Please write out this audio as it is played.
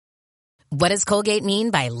What does Colgate mean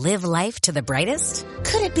by live life to the brightest?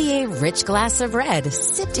 Could it be a rich glass of red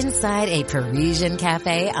sipped inside a Parisian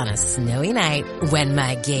cafe on a snowy night when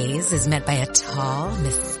my gaze is met by a tall,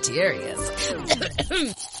 mysterious...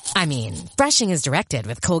 brushing is directed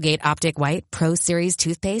with Colgate Optic White Pro Series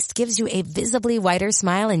toothpaste gives you a visibly whiter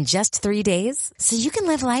smile in just 3 days, so you can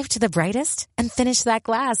live life to the brightest and finish that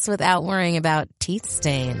glass without worrying about teeth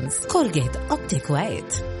stains. Colgate Optic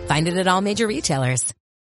White. Find it at all major retailers.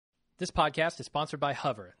 This podcast is sponsored by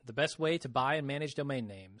Hover, the best way to buy and manage domain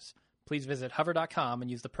names. Please visit hover.com and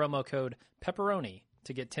use the promo code PEPPERONI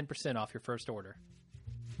to get 10% off your first order.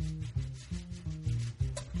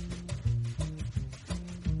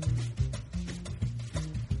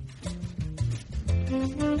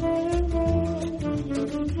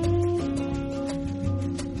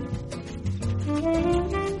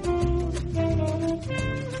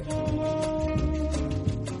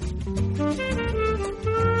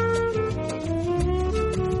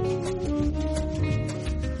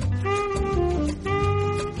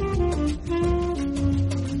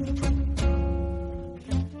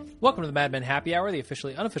 Welcome to the Mad Men Happy Hour, the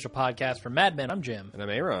officially unofficial podcast for Mad Men. I'm Jim. And I'm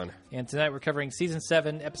Aaron. And tonight we're covering Season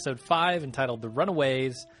 7, Episode 5, entitled The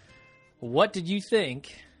Runaways. What did you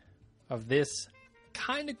think of this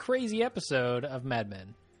kind of crazy episode of Mad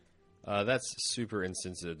Men? That's super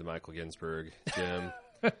insensitive to Michael Ginsberg, Jim.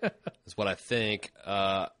 Is what I think.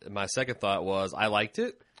 My second thought was I liked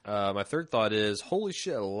it. My third thought is, holy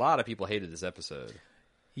shit, a lot of people hated this episode.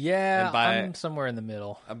 Yeah, I'm somewhere in the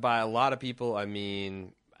middle. By a lot of people, I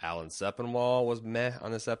mean... Alan Sepinwall was meh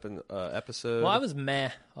on this episode. Well, I was meh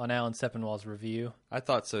on Alan Sepinwall's review. I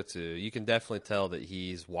thought so, too. You can definitely tell that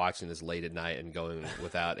he's watching this late at night and going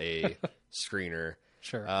without a screener.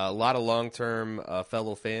 Sure. A lot of long-term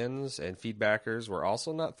fellow fans and feedbackers were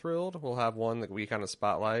also not thrilled. We'll have one that we kind of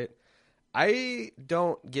spotlight. I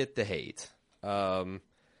don't get the hate. I'm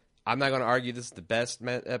not going to argue this is the best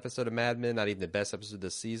episode of Mad Men, not even the best episode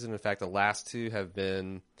this season. In fact, the last two have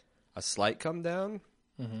been a slight come down.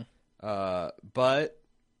 Mm-hmm. But,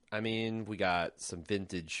 I mean, we got some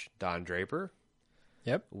vintage Don Draper.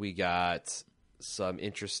 Yep. We got some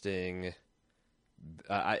interesting...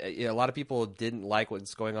 a lot of people didn't like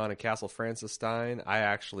what's going on in Castle Frankenstein. I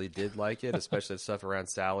actually did like it, especially the stuff around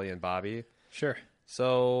Sally and Bobby. Sure.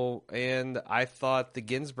 So, and I thought the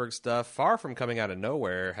Ginsberg stuff, far from coming out of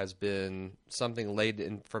nowhere, has been something laid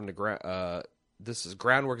in from the ground.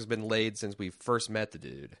 Groundwork has been laid since we first met the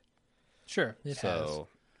dude. Sure, it has.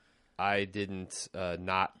 I didn't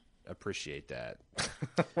not appreciate that.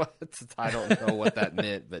 I don't know what that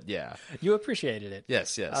meant, but yeah. You appreciated it.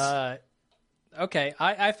 Yes. Okay,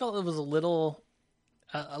 I felt it was a little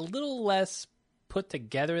less put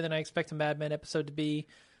together than I expect a Mad Men episode to be.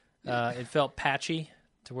 It felt patchy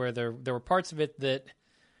to where there were parts of it that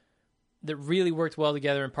really worked well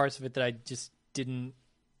together and parts of it that I just didn't...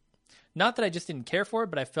 Not that I just didn't care for it,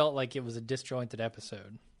 but I felt like it was a disjointed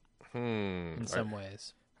episode. In some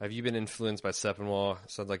ways. Have you been influenced by Sepinwall?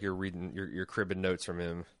 Sounds like you're reading, you're cribbing notes from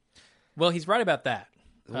him. Well, he's right about that.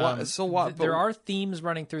 There are themes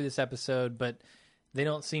running through this episode, but they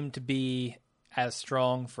don't seem to be as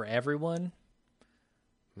strong for everyone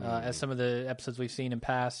as some of the episodes we've seen in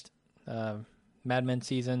past Mad Men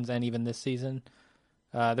seasons and even this season.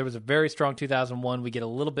 There was a very strong 2001. We get a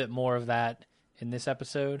little bit more of that in this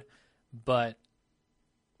episode, but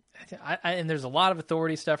and there's a lot of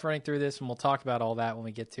authority stuff running through this, and we'll talk about all that when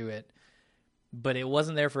we get to it. But it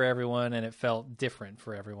wasn't there for everyone, and it felt different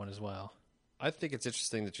for everyone as well. I think it's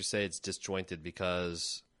interesting that you say it's disjointed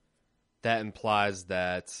because that implies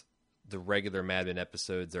that the regular Mad Men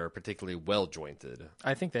episodes are particularly well-jointed.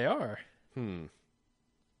 I think they are. I don't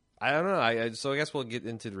know. So I guess we'll get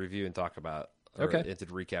into the review and talk about, into the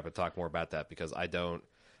recap and talk more about that because I don't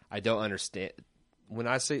understand.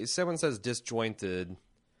 When someone says disjointed,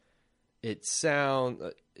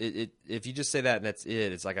 if you just say that and that's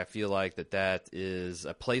it, it's like I feel like that is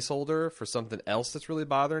a placeholder for something else that's really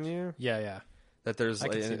bothering you. Yeah. That there's I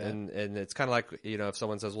can see that. and it's kind of like, if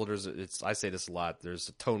someone says, well, I say this a lot,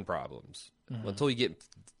 there's tone problems. Well, until you get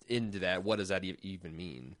into that, what does that even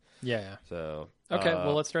mean? Yeah. So okay,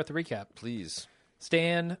 well, let's start the recap. Please.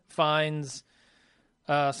 Stan finds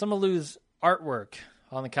some of Lou's artwork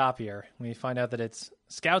on the copier. We find out that it's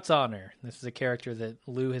Scout's Honor. This is a character that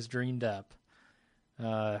Lou has dreamed up.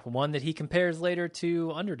 One that he compares later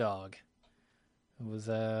to Underdog. It was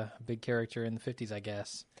a big character in the 50s, I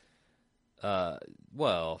guess.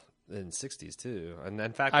 Well, in the 60s, too. And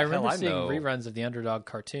in fact, I remember seeing reruns of the Underdog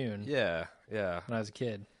cartoon. Yeah. When I was a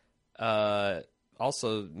kid.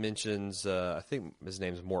 Also mentions, I think his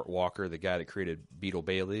name's Mort Walker, the guy that created Beetle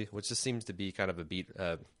Bailey, which just seems to be kind of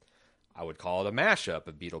I would call it a mashup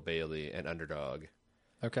of Beetle Bailey and Underdog.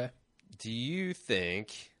 Okay. Do you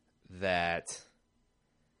think that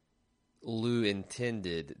Lou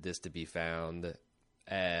intended this to be found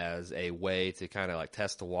as a way to kind of like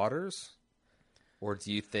test the waters? Or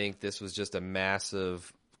do you think this was just a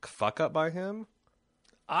massive fuck up by him?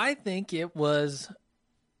 I think it was...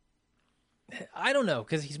 I don't know,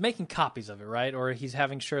 because he's making copies of it, right? Or he's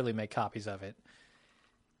having Shirley make copies of it.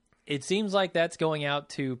 It seems like that's going out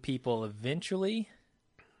to people eventually,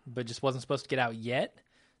 but just wasn't supposed to get out yet.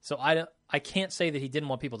 So I can't say that he didn't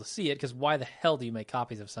want people to see it, because why the hell do you make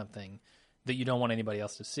copies of something that you don't want anybody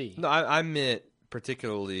else to see? No, I meant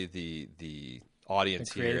particularly the audience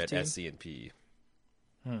The here creative at team? SCNP.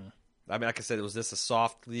 I mean, like I said, was this a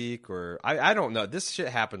soft leak or I don't know. This shit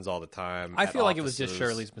happens all the time. I at feel like it was just offices.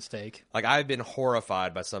 Shirley's mistake. Like, I've been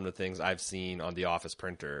horrified by some of the things I've seen on the office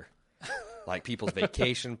printer, like people's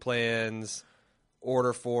vacation plans,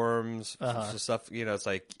 order forms, stuff. You know, it's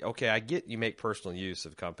like, okay, I get you make personal use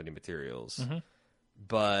of company materials,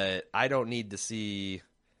 but I don't need to see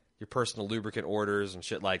your personal lubricant orders and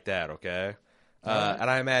shit like that. Okay. And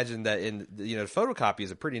I imagine that the photocopy is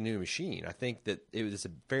a pretty new machine. I think that it was a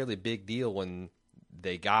fairly big deal when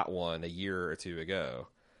they got one a year or two ago.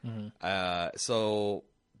 So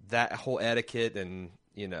that whole etiquette and,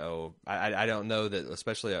 I don't know that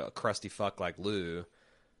especially a crusty fuck like Lou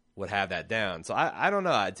would have that down. So I don't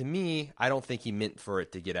know. To me, I don't think he meant for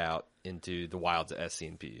it to get out into the wilds of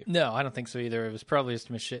SCNP. No, I don't think so either. It was probably just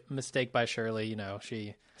a mistake by Shirley.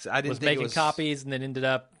 She I didn't was think making copies and then ended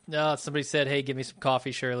up, somebody said, hey, give me some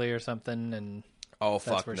coffee, Shirley, or something. And oh, that's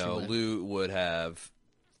fuck where she no. went. Lou would have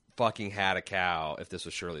fucking had a cow if this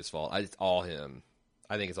was Shirley's fault. It's all him.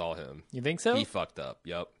 I think it's all him. You think so? He fucked up.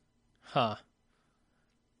 Yep. Huh.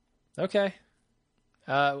 Okay.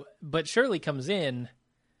 But Shirley comes in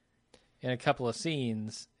a couple of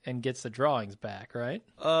scenes and gets the drawings back, right?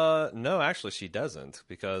 No, actually, she doesn't,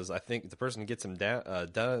 because I think the person who gets him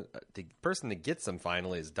the person that gets him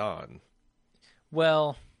finally is Don.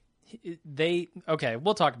 Well, okay,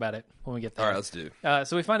 we'll talk about it when we get there. All right, let's do.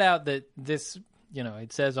 So we find out that this,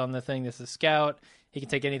 it says on the thing, this is Scout. He can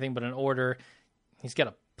take anything but an order. He's got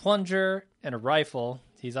a plunger and a rifle.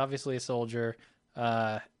 He's obviously a soldier.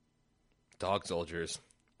 Dog soldiers.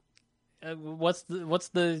 What's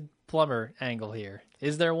the plumber angle here?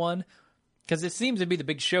 Is there one? Because it seems to be the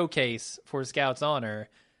big showcase for Scout's honor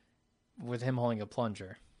with him holding a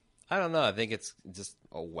plunger. I don't know. I think it's just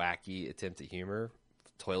a wacky attempt at humor.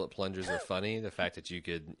 Toilet plungers are funny. The fact that you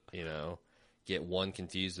could, get one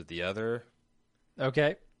confused with the other.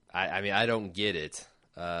 Okay. I mean, I don't get it.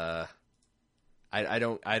 I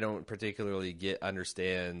don't particularly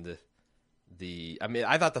understand the. I mean,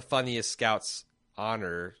 I thought the funniest Scout's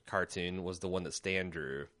honor cartoon was the one that Stan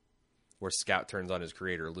drew, where Scout turns on his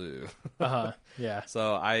creator Lou. Yeah.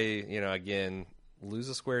 So again, Lou's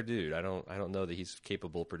a square dude. I don't know that he's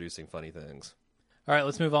capable of producing funny things. All right,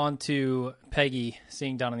 let's move on to Peggy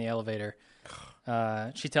seeing Don in the elevator.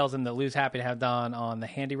 She tells him that Lou's happy to have Don on the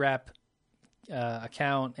Handy Wrap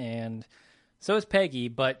account, and so is Peggy,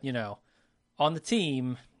 but, on the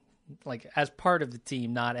team, like as part of the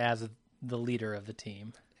team, not as the leader of the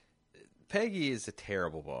team. Peggy is a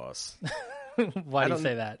terrible boss. Why do you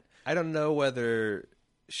say that? I don't know whether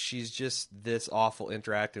she's just this awful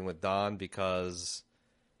interacting with Don because,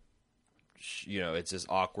 it's just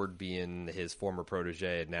awkward being his former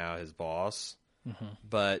protege and now his boss.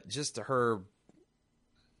 But just her,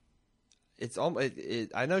 it's almost.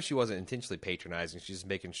 I know she wasn't intentionally patronizing. She's just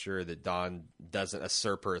making sure that Don doesn't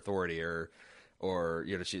usurp her authority, or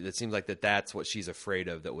it seems like that's what she's afraid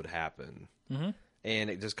of that would happen.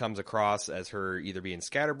 And it just comes across as her either being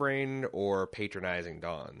scatterbrained or patronizing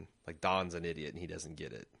Don. Like Don's an idiot and he doesn't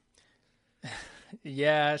get it.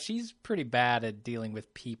 Yeah, she's pretty bad at dealing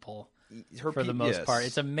with people for the most part.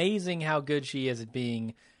 It's amazing how good she is at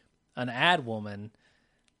being an ad woman,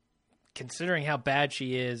 considering how bad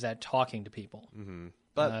she is at talking to people.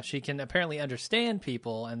 But she can apparently understand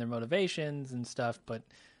people and their motivations and stuff, but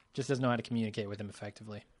just doesn't know how to communicate with them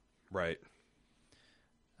effectively. Right.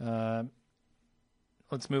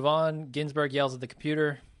 Let's move on. Ginsburg yells at the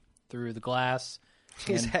computer through the glass,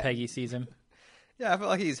 and Peggy sees him. Yeah, I feel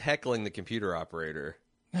like he's heckling the computer operator.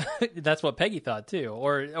 That's what Peggy thought too,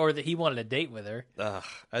 or that he wanted a date with her.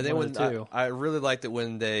 I think I really liked it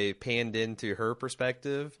when they panned into her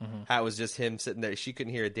perspective. How it was just him sitting there. She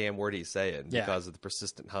couldn't hear a damn word he's saying because of the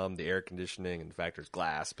persistent hum, the air conditioning, and the fact there's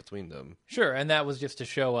glass between them. Sure, and that was just to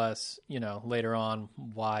show us, later on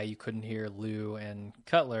why you couldn't hear Lou and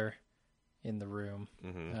Cutler in the room.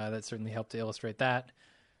 That certainly helped to illustrate that.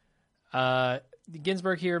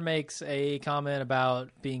 Ginsburg here makes a comment about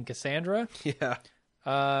being Cassandra. Yeah.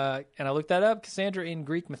 And I looked that up. Cassandra in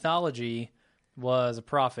Greek mythology was a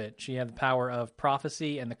prophet. She had the power of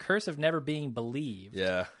prophecy and the curse of never being believed.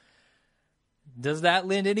 Yeah. Does that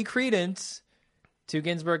lend any credence to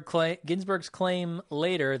Ginsburg's claim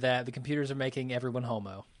later that the computers are making everyone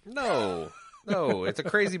homo? No. It's a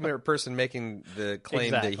crazy person making the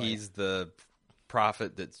claim Exactly. that he's the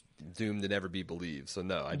prophet that's doomed to never be believed. So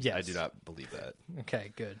no, I Yes. do not believe that.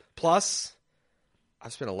 Okay, good. Plus,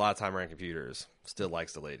 I've spent a lot of time around computers. Still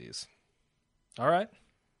likes the ladies. All right.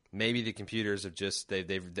 Maybe the computers have just the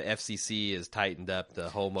FCC has tightened up the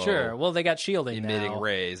homo Sure. Well, they got shielding emitting now.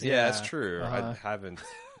 rays. Yeah, that's true. I haven't.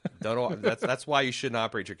 That's why you shouldn't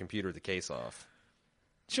operate your computer with the case off.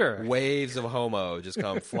 Sure. Waves of homo just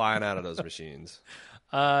come flying out of those machines.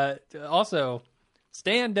 Also,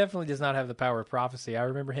 Stan definitely does not have the power of prophecy. I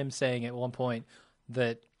remember him saying at one point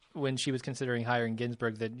that when she was considering hiring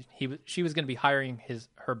Ginsburg, that she was going to be hiring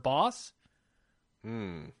her boss.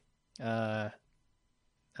 And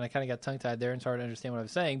I kind of got tongue tied there and started to understand what I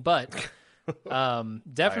was saying, but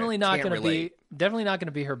definitely not going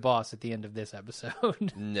to be her boss at the end of this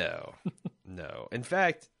episode. No. In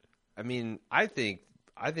fact, I mean, I think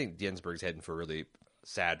Ginsburg's heading for a really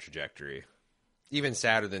sad trajectory, even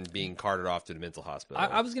sadder than being carted off to the mental hospital.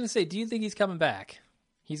 I was going to say, do you think he's coming back?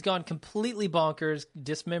 He's gone completely bonkers,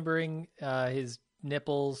 dismembering his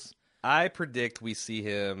nipples. I predict we see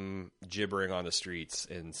him gibbering on the streets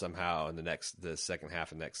somehow in the second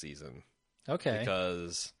half of next season. Okay.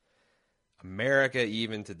 Because America,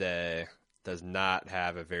 even today, does not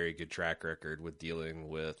have a very good track record with dealing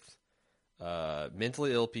with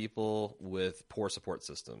mentally ill people with poor support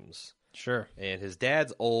systems. Sure. And his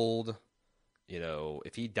dad's old. You know,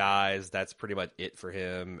 if he dies, that's pretty much it for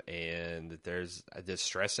him. And there's a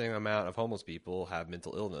distressing amount of homeless people have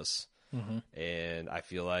mental illness. Mm-hmm. And I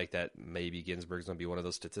feel like that maybe Ginsburg's going to be one of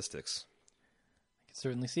those statistics. I can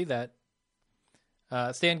certainly see that.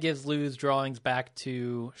 Stan gives Lou's drawings back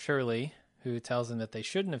to Shirley, who tells him that they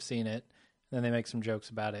shouldn't have seen it. And then they make some jokes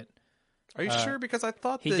about it. Are you sure? Because I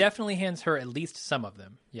thought he definitely hands her at least some of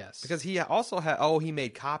them. Yes. Because he also he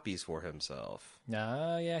made copies for himself.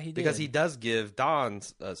 Yeah, he did. Because he does give Don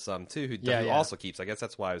some too, who also keeps. I guess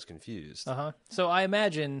that's why I was confused. So I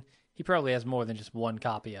imagine he probably has more than just one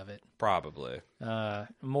copy of it. Probably.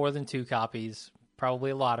 More than 2 copies.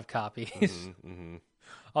 Probably a lot of copies. Mm-hmm.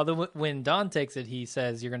 Although when Don takes it, he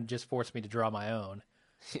says, "You're going to just force me to draw my own."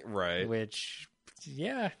 Right. Which,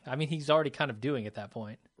 yeah, I mean, he's already kind of doing at that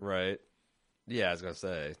point. Right. Yeah, I was going to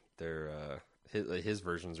say, his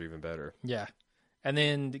versions are even better. Yeah. And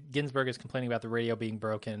then Ginsburg is complaining about the radio being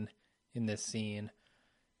broken in this scene.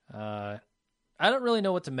 I don't really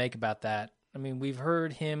know what to make about that. I mean, we've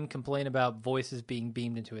heard him complain about voices being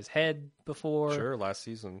beamed into his head before. Sure, last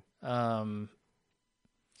season.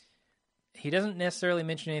 He doesn't necessarily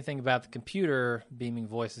mention anything about the computer beaming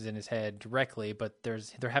voices in his head directly, but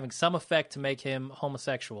they're having some effect to make him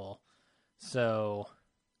homosexual. So,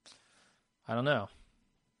 I don't know.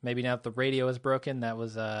 Maybe now that the radio is broken, that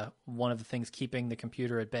was one of the things keeping the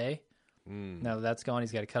computer at bay. Now that that's gone,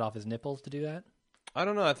 he's got to cut off his nipples to do that. I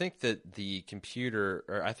don't know. I think that the computer,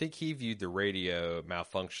 or I think he viewed the radio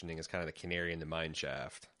malfunctioning as kind of the canary in the mine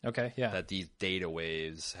shaft. Okay, yeah. That these data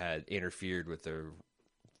waves had interfered with the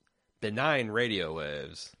benign radio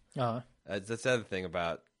waves. That's the other thing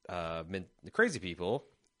about the crazy people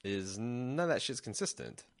is none of that shit's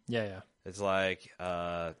consistent. Yeah. It's like,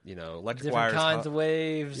 electric different wires. kinds of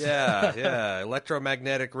waves. Yeah.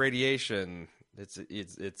 Electromagnetic radiation. It's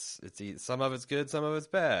some of it's good, some of it's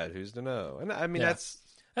bad. Who's to know? And I mean,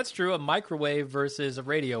 that's true. A microwave versus a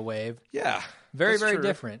radio wave. Yeah. Very true.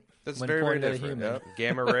 different. That's when very, very pointed at a different. human. Yep.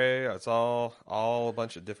 Gamma ray. It's all a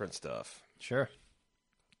bunch of different stuff. Sure.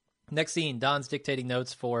 Next scene, Don's dictating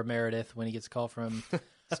notes for Meredith when he gets a call from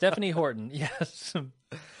Stephanie Horton. Yes.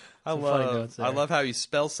 I love how he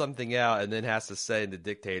spells something out and then has to say in the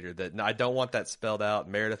dictator that, no, I don't want that spelled out,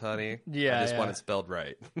 Meredith, honey. Yeah, I just want it spelled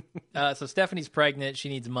right. So Stephanie's pregnant. She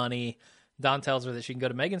needs money. Don tells her that she can go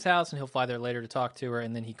to Megan's house and he'll fly there later to talk to her.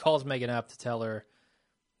 And then he calls Megan up to tell her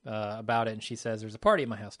about it. And she says, there's a party at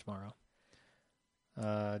my house tomorrow.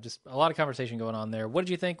 Just a lot of conversation going on there. What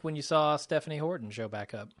did you think when you saw Stephanie Horton show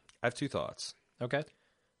back up? I have 2 thoughts. Okay.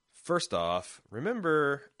 First off,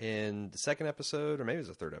 remember in the second episode, or maybe it was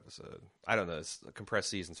the third episode, I don't know, it's a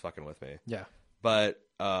compressed season's fucking with me. Yeah. But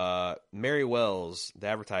Mary Wells, the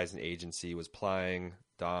advertising agency, was plying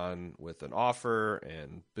Don with an offer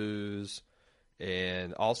and booze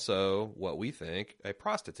and also what we think a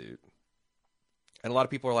prostitute. And a lot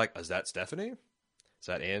of people are like, is that Stephanie? Is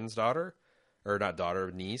that Ann's daughter? Or not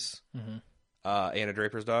daughter, niece? Mm-hmm. Anna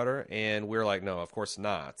Draper's daughter, and we're like, no, of course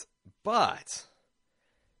not. But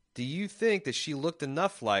do you think that she looked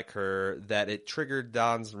enough like her that it triggered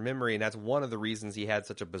Don's memory, and that's one of the reasons he had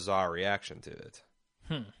such a bizarre reaction to it?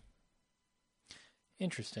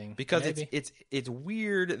 Interesting. Because Maybe. it's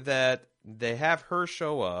weird that they have her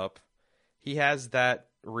show up. He has that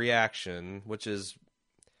reaction, which is,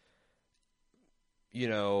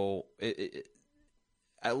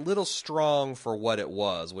 a little strong for what it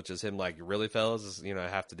was, which is him like, really, fellas, I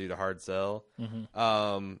have to do the hard sell.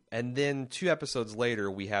 Mm-hmm. And then 2 episodes later,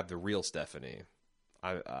 we have the real Stephanie.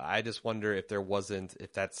 I just wonder if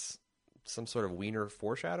if that's some sort of Wiener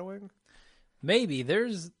foreshadowing. Maybe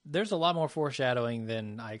there's a lot more foreshadowing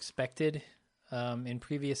than I expected in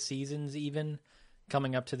previous seasons, even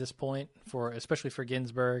coming up to this point, especially for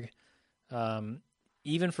Ginsburg,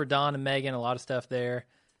 even for Don and Megan, a lot of stuff there.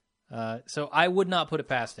 So I would not put it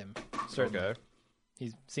past him. Certainly, Okay.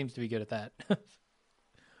 He seems to be good at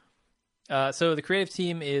that. So the creative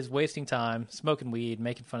team is wasting time, smoking weed,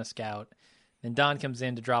 making fun of Scout. Then Don comes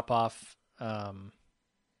in to drop off some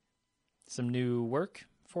new work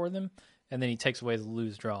for them. And then he takes away the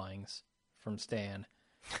loose drawings from Stan.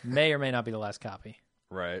 May or may not be the last copy.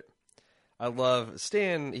 Right. I love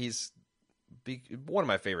Stan. He's one of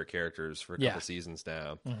my favorite characters for a couple seasons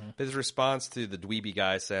now. Mm-hmm. But his response to the dweeby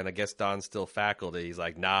guy saying, I guess Don's still faculty, he's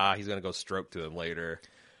like, nah, he's going to go stroke to him later.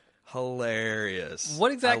 Hilarious.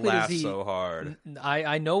 What exactly I laughed does he... so hard.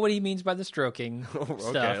 I know what he means by the stroking Okay,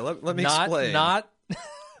 stuff. let me explain. Not...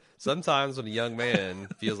 Sometimes when a young man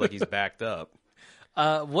feels like he's backed up,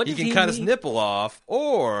 what he does can cut his nipple off,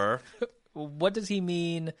 or... What does he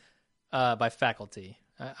mean by faculty?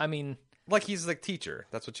 I mean... Like he's like teacher.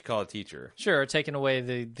 That's what you call a teacher. Sure, taking away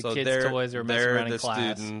the kids' toys or messing around in class. They're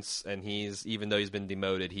the students, and even though he's been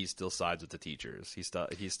demoted, he still sides with the teachers. He still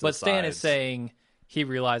But Stan sides. is saying he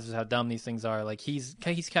realizes how dumb these things are. Like he's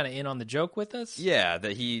kind of in on the joke with us. Yeah,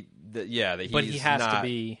 that he's but he has to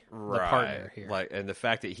be the partner here. Like, and the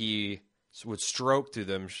fact that he would stroke to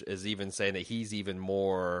them is even saying that he's even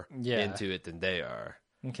more into it than they are.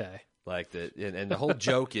 Okay. Like that, and the whole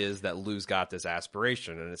joke is that Lou's got this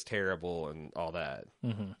aspiration and it's terrible and all that.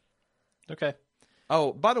 Mm-hmm. Okay.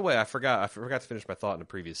 Oh, by the way, I forgot to finish my thought in the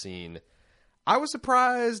previous scene. I was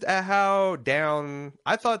surprised at how down.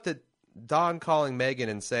 I thought that Don calling Megan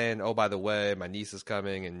and saying, "Oh, by the way, my niece is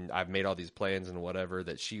coming and I've made all these plans and whatever,"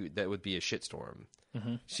 that would be a shitstorm.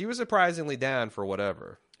 Mm-hmm. She was surprisingly down for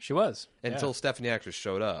whatever. She was until Stephanie actually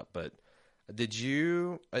showed up. But did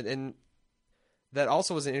you and that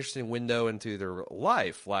also was an interesting window into their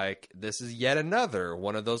life. Like, this is yet another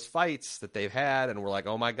one of those fights that they've had, and we're like,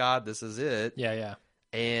 oh my God, this is it. Yeah.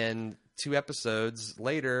 And 2 episodes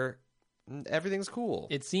later, everything's cool.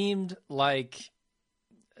 It seemed like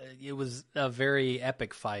it was a very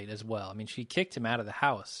epic fight as well. I mean, she kicked him out of the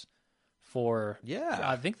house for,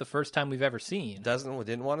 I think, the first time we've ever seen.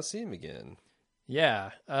 Didn't want to see him again. Yeah.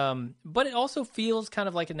 But it also feels kind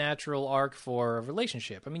of like a natural arc for a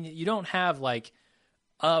relationship. I mean, you don't have like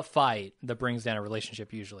a fight that brings down a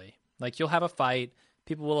relationship usually. Like, you'll have a fight,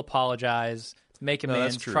 people will apologize, make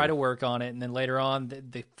amends, try to work on it, and then later on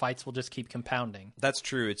the fights will just keep compounding. That's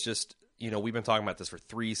true. It's just, we've been talking about this for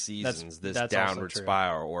 3 seasons, this downward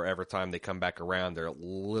spiral, or every time they come back around, they're a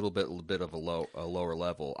little bit of a lower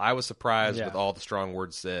level. I was surprised with all the strong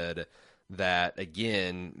words said that,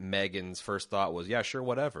 again, Megan's first thought was, yeah, sure,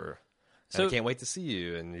 whatever. So, I can't wait to see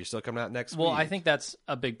you, and you're still coming out next week. Well, I think that's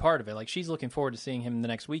a big part of it. Like, she's looking forward to seeing him the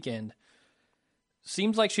next weekend.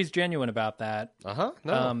 Seems like she's genuine about that.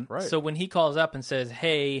 No, right. So when he calls up and says,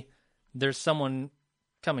 hey, there's someone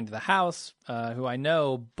coming to the house who I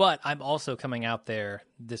know, but I'm also coming out there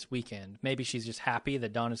this weekend. Maybe she's just happy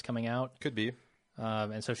that Don is coming out. Could be.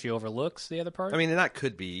 And so she overlooks the other part? I mean, and that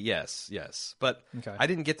could be, yes. But okay. I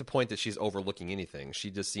didn't get the point that she's overlooking anything.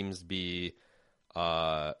 She just seems to be,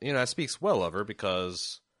 it speaks well of her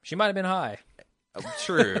because... She might have been high.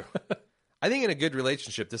 True. I think in a good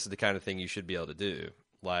relationship, this is the kind of thing you should be able to do.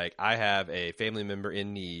 Like, I have a family member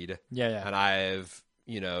in need. Yeah. And I've,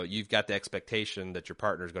 you've got the expectation that your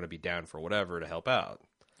partner is going to be down for whatever to help out.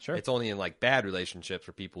 Sure. It's only in like bad relationships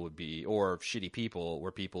where people would be, or shitty people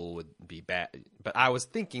where people would be bad. But I was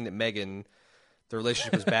thinking that Megan, the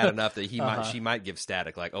relationship was bad enough that she might give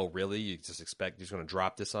static. Like, oh, really? You just expect you're just going to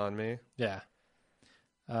drop this on me? Yeah.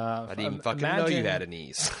 I didn't even fucking know you had a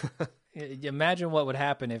niece. Imagine what would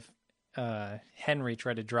happen if Henry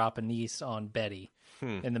tried to drop a niece on Betty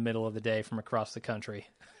in the middle of the day from across the country.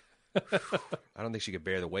 I don't think she could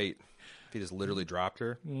bear the weight if he just literally dropped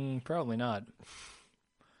her. Probably not.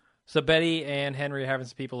 So Betty and Henry are having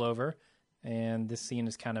some people over, and this scene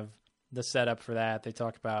is kind of the setup for that. They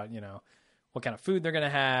talk about, what kind of food they're going to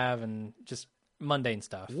have, and just mundane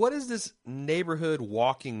stuff. What is this neighborhood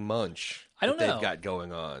walking munch I don't that know. they've got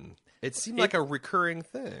going on? It seemed like a recurring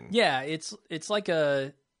thing. Yeah, it's like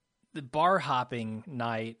the bar hopping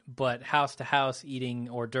night, but house to house eating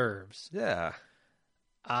hors d'oeuvres. Yeah.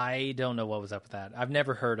 I don't know what was up with that. I've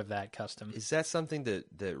never heard of that custom. Is that something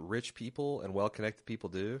that rich people and well-connected people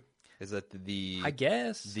do? Is that I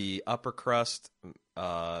guess the upper crust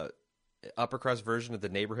version of the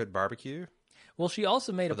neighborhood barbecue? Well, she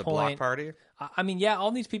also made Or a the point. block party? I mean, yeah,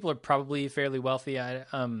 all these people are probably fairly wealthy.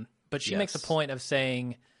 But she makes a Yes. point of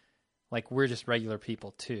saying, like, we're just regular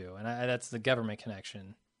people too, and that's the government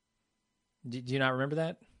connection. Do you not remember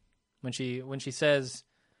that when she says,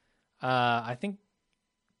 I think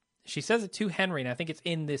she says it to Henry, and I think it's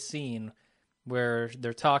in this scene where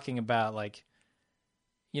they're talking about, like,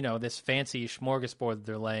 you know, this fancy smorgasbord that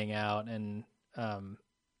they're laying out, and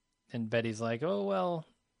Betty's like, oh well,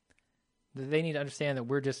 they need to understand that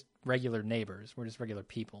we're just regular neighbors, we're just regular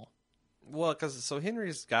people. Well, because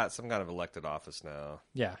Henry's got some kind of elected office now.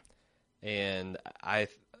 Yeah. And I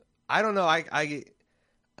don't know. I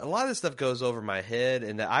a lot of this stuff goes over my head,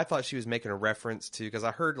 and I thought she was making a reference to, because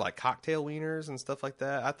I heard like cocktail wieners and stuff like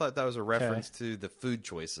that. I thought that was a reference to the food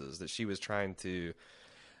choices that she was trying to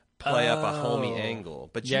play up a homey angle.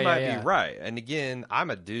 But you might be right. And again, I'm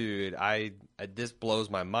a dude. This blows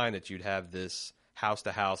my mind that you'd have this house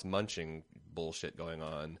to house munching bullshit going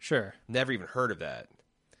on. Sure. Never even heard of that.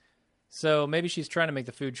 So maybe she's trying to make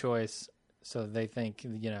the food choice so they think,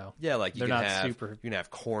 you know, Yeah, like they're not super you can have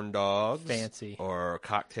corn dogs, fancy, or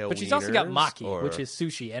cocktail. But she's also got wieners, maki, which is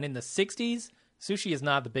sushi. And in the 60s, sushi is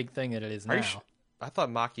not the big thing that it is now. I thought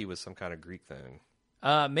maki was some kind of Greek thing.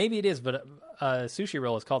 Maybe it is, but a sushi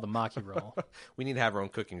roll is called the maki roll. We need to have our own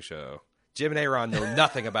cooking show. Jim and Aaron know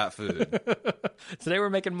nothing about food. Today we're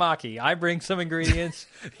making maki. I bring some ingredients.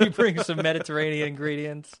 You bring some Mediterranean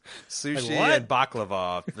ingredients. Sushi Like, and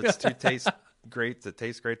baklava. It's two taste great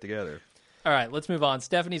together. All right, let's move on.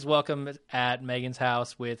 Stephanie's welcome at Megan's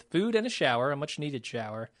house with food and a shower, a much needed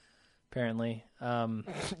shower, apparently.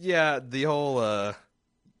 Yeah, the whole.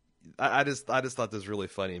 I just thought this was really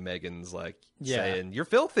funny. Megan's like saying, "You're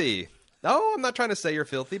filthy." No, I'm not trying to say you're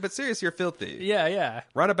filthy, but seriously, you're filthy. Yeah.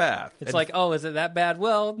 Run a bath. It's like, oh, is it that bad?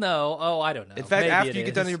 Well, no. Oh, I don't know. In fact, Maybe after it you get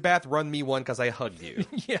is. done with your bath, run me one because I hugged you.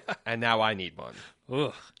 Yeah. And now I need one.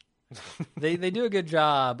 Ugh. They do a good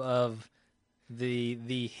job of the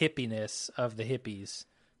hippiness of the hippies,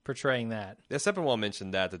 portraying that. Yeah, Steppenwell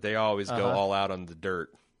mentioned that they always go all out on the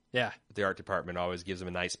dirt. Yeah. The art department always gives them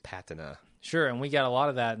a nice patina. Sure, and we got a lot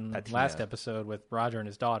of that in the Patina. last episode with Roger and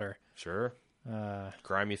his daughter. Sure.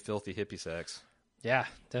 Grimy, filthy hippie sex. Yeah,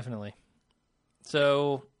 definitely.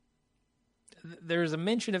 So there's a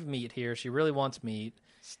mention of meat here. She really wants meat.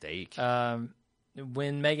 Steak.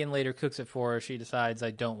 When Megan later cooks it for her, she decides,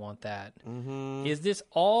 I don't want that. Mm-hmm. Is this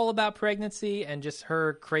all about pregnancy and just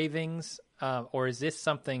her cravings, or is this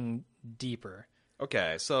something deeper?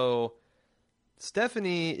 Okay, so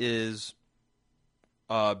Stephanie is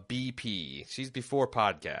BP. She's before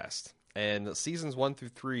podcast. And seasons 1 through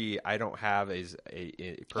 3, I don't have a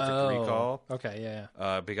perfect recall. Okay,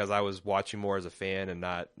 yeah. Because I was watching more as a fan and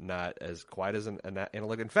not as quite as an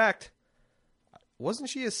analytic. In fact, wasn't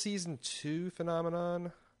she a season 2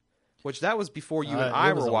 phenomenon? Which that was before you and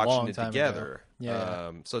I was were a watching long it time together. ago.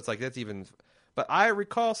 Yeah. So it's like that's even. But I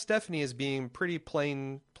recall Stephanie as being pretty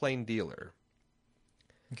plain dealer.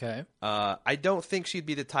 Okay. I don't think she'd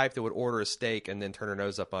be the type that would order a steak and then turn her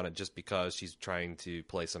nose up on it just because she's trying to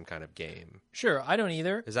play some kind of game. Sure, I don't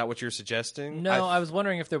either. Is that what you're suggesting? No, I was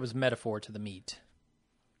wondering if there was metaphor to the meat.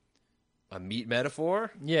 A meat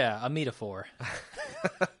metaphor? Yeah, a metaphor.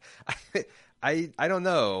 I don't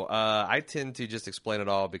know. I tend to just explain it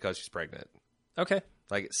all because she's pregnant. Okay.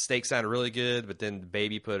 Like, steak sounded really good, but then the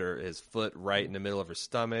baby put his foot right in the middle of her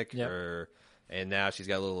stomach. Yep. And now she's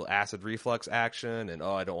got a little acid reflux action, and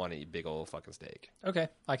I don't want to eat big old fucking steak. Okay,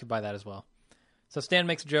 I could buy that as well. So Stan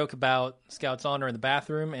makes a joke about Scout's honor in the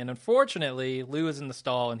bathroom, and unfortunately, Lou is in the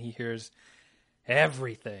stall, and he hears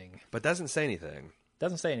everything. But doesn't say anything.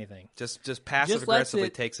 Doesn't say anything. Just passive-aggressively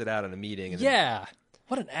it- takes it out in a meeting. And Yeah.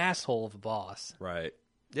 What an asshole of a boss. Right.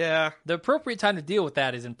 Yeah. The appropriate time to deal with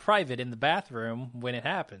that is in private in the bathroom when it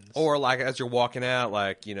happens. Or like as you're walking out,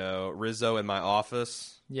 like, Rizzo in my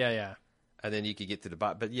office, Yeah. and then you could get to the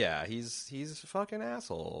bottom. But yeah, he's a fucking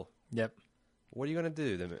asshole. Yep. What are you going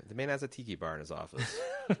to do? The man has a tiki bar in his office.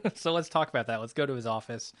 So let's talk about that. Let's go to his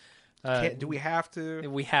office. Do we have to?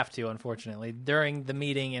 We have to, unfortunately. During the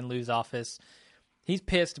meeting in Lou's office, he's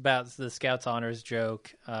pissed about the Scouts Honors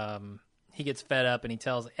joke. He gets fed up and he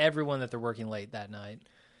tells everyone that they're working late that night,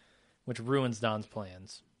 which ruins Don's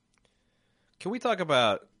plans. Can we talk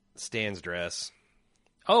about Stan's dress?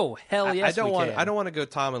 Oh, hell yes, I can. don't want to go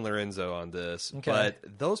Tom and Lorenzo on this, Okay.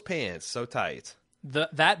 but those pants so tight.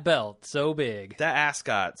 That belt so big. That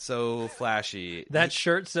ascot so flashy. That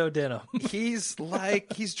shirt so denim. He's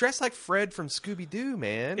dressed like Fred from Scooby-Doo,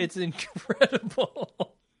 man. It's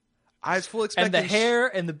incredible. I was fully expecting And the hair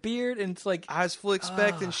and the beard, and it's like... I was fully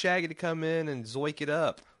expecting Shaggy to come in and zoink it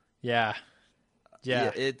up. Yeah.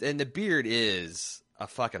 And the beard is a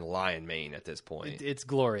fucking lion mane at this point. It's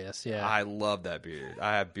glorious, yeah. I love that beard.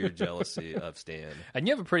 I have beard jealousy of Stan. And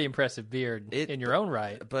you have a pretty impressive beard in your own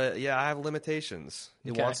right. But yeah, I have limitations.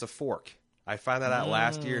 It Okay. wants a fork. I found that out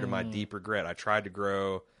last year to my deep regret. I tried to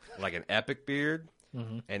grow like an epic beard,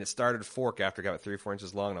 and it started to fork after it got 3 or 4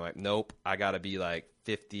 inches long. And I'm like, nope, I got to be like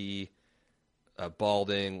 50,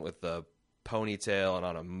 balding with a ponytail and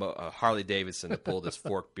on a Harley Davidson to pull this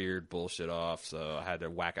fork beard bullshit off. So I had to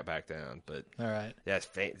whack it back down. But All right. yeah,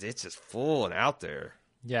 it's just full and out there.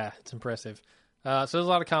 Yeah, it's impressive. So there's a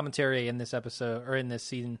lot of commentary in this episode, or in this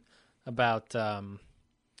season, about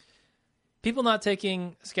people not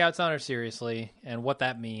taking Scouts Honor seriously and what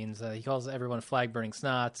that means. He calls everyone flag-burning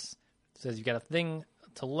snots. Says you've got a thing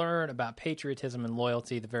to learn about patriotism and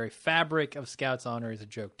loyalty. The very fabric of Scouts Honor is a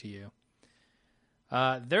joke to you.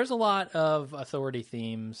 There's a lot of authority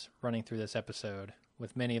themes running through this episode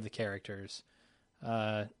with many of the characters,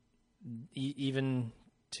 even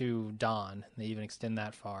to Don. They even extend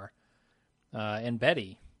that far. And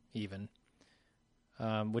Betty, even.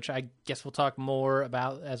 Which I guess we'll talk more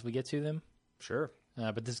about as we get to them. Sure.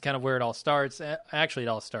 But this is kind of where it all starts. Actually, it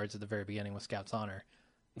all starts at the very beginning with Scouts Honor.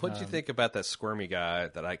 What do you think about that squirmy guy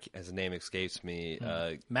that his name escapes me?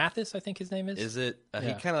 Mathis, I think his name is. Is it? He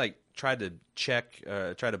Yeah. kind of like tried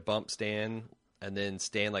to bump Stan, and then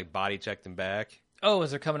Stan like body checked him back. Oh,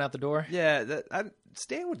 as they're coming out the door? Yeah,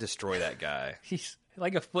 Stan would destroy that guy. He's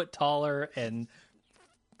like a foot taller and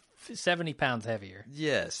 70 pounds heavier.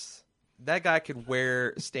 Yes, that guy could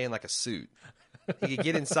wear Stan like a suit. He could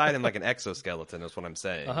get inside him like an exoskeleton. That's what I'm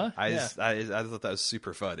saying. I thought that was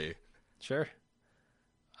super funny. Sure.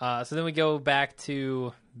 So then we go back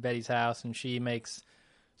to Betty's house, and she makes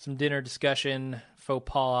some dinner discussion faux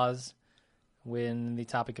pas when the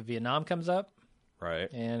topic of Vietnam comes up,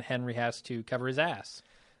 Right. and Henry has to cover his ass.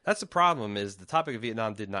 That's the problem. Is the topic of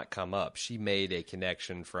Vietnam did not come up. She made a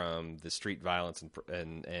connection from the street violence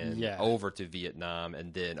and Yeah. over to Vietnam,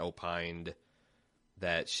 and then opined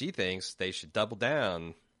that she thinks they should double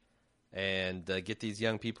down and get these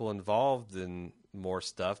young people involved in more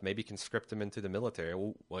stuff. Maybe conscript them into the military.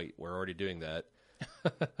 Well, wait, we're already doing that.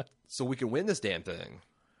 So we can win this damn thing.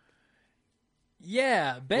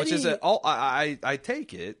 Yeah, Betty... Which is I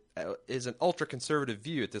take it is an ultra conservative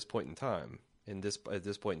view at this point in time. At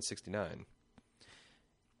this point in '69.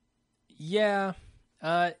 Yeah.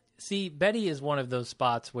 See, Betty is one of those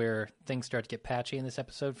spots where things start to get patchy in this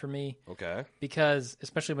episode for me. Okay. Because,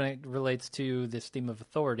 especially when it relates to this theme of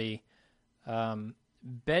authority,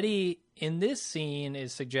 Betty in this scene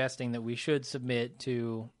is suggesting that we should submit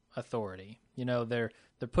to authority. You know, they're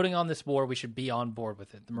putting on this war. We should be on board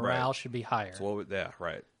with it. The morale Right. should be higher. So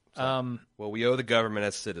right. So, we owe the government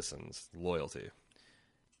as citizens loyalty.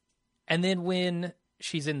 And then when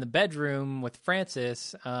she's in the bedroom with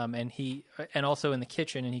Francis, and also in the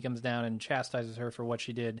kitchen, and he comes down and chastises her for what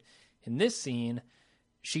she did in this scene,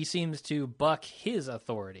 she seems to buck his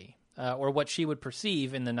authority, or what she would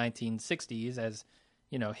perceive in the 1960s as,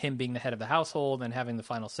 you know, him being the head of the household and having the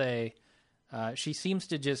final say. She seems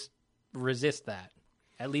to just resist that,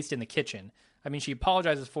 at least in the kitchen. I mean, she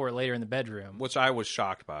apologizes for it later in the bedroom. Which I was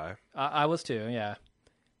shocked by. I was too, yeah.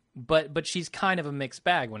 But she's kind of a mixed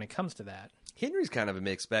bag when it comes to that. Henry's kind of a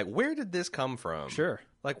mixed bag. Where did this come from? Sure.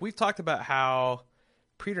 Like, we've talked about how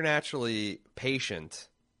preternaturally patient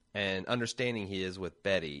and understanding he is with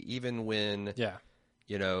Betty, even when, Yeah.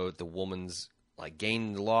 you know, the woman's like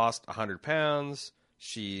gained and lost 100 pounds.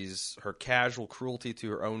 Her casual cruelty to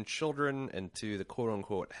her own children and to the quote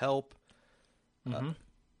unquote help.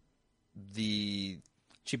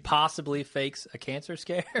 She possibly fakes a cancer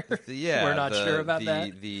scare. Yeah, We're not sure about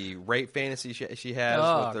that. The rape fantasy she has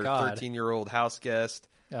Oh, with her God. 13-year-old house guest.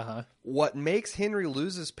 Uh-huh. What makes Henry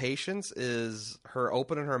lose his patience is her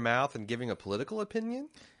opening her mouth and giving a political opinion.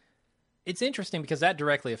 It's interesting because that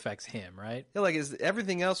directly affects him, right? Yeah, like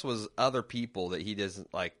everything else was other people that he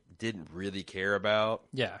didn't really care about.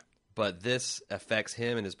 Yeah. But this affects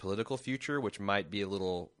him and his political future, which might be a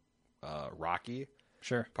little rocky.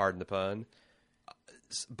 Sure. Pardon the pun.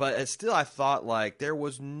 But still, I thought like there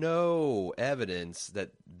was no evidence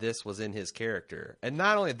that this was in his character, and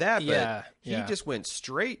not only that, but he just went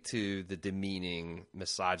straight to the demeaning,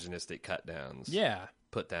 misogynistic put downs. Yeah.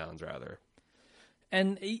 Rather.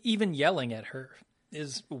 And even yelling at her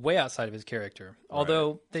is way outside of his character.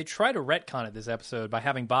 Although they try to retcon it this episode by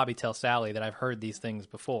having Bobby tell Sally that I've heard these things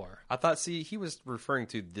before. I thought, he was referring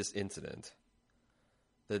to this incident.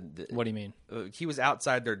 What do you mean? He was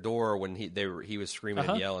outside their door when he was screaming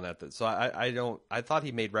and yelling at them. So I thought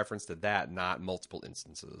he made reference to that, not multiple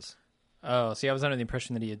instances. Oh, see, I was under the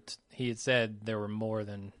impression that he had said there were more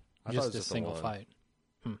than just a single one. fight.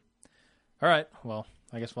 All right, well,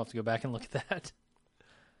 I guess we'll have to go back and look at that.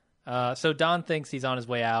 So Don thinks he's on his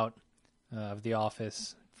way out of the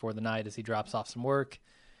office for the night as he drops off some work.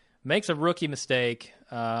 Makes a rookie mistake,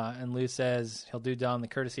 and Lou says he'll do Don the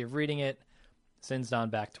courtesy of reading it. Sends Don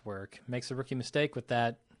back to work. Makes a rookie mistake with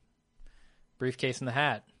that briefcase in the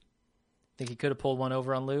hat. Think he could have pulled one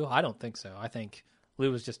over on Lou? I don't think so. I think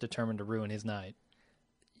Lou was just determined to ruin his night.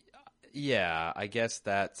 Yeah, I guess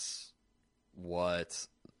that's what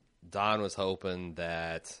Don was hoping,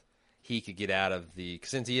 that he could get out of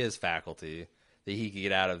since he is faculty, that he could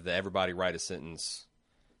get out of the everybody write a sentence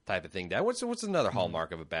type of thing. What's another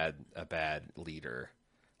hallmark of a bad leader?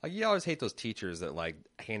 Like, you always hate those teachers that like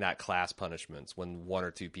hand out class punishments when one or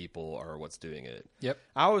two people are what's doing it. Yep.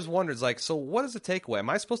 I always wondered, so what is the takeaway? Am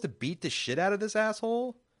I supposed to beat the shit out of this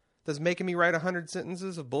asshole that's making me write 100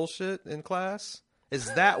 sentences of bullshit in class?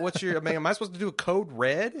 Is that what you're? I mean, am I supposed to do a code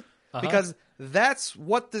red? Because that's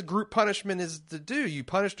what the group punishment is to do. You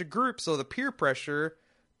punish the group, so the peer pressure,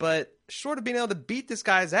 but short of being able to beat this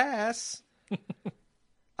guy's ass.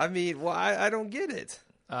 I mean, well, I don't get it.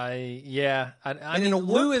 I mean,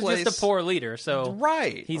 Lou is just a poor leader, so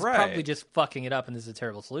he's probably just fucking it up, and this is a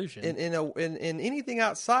terrible solution. In anything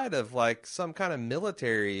outside of like some kind of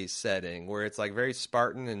military setting where it's like very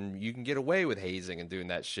Spartan, and you can get away with hazing and doing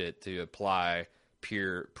that shit to apply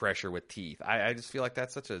peer pressure with teeth. I just feel like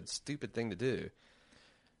that's such a stupid thing to do.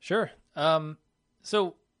 Sure.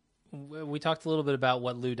 So we talked a little bit about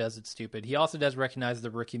what Lou does that's stupid. He also does recognize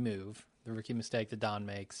the rookie move, the rookie mistake that Don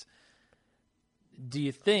makes. Do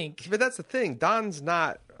you think... But that's the thing. That's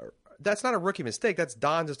not a rookie mistake. That's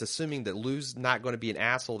Don just assuming that Lou's not going to be an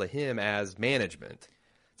asshole to him as management.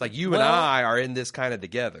 It's like you and I are in this kind of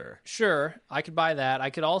together. Sure, I could buy that. I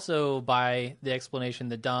could also buy the explanation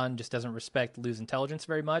that Don just doesn't respect Lou's intelligence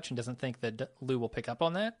very much and doesn't think that Lou will pick up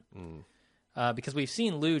on that. Because we've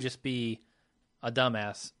seen Lou just be a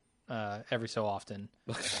dumbass every so often.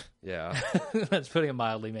 Yeah. That's putting it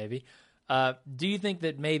mildly, maybe. Do you think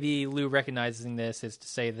that maybe Lou recognizing this is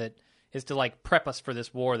to like prep us for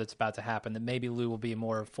this war that's about to happen, that maybe Lou will be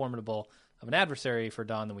more formidable of an adversary for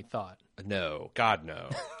Don than we thought? No. God, no.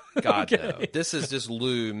 God, okay. No. This is just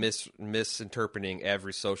Lou misinterpreting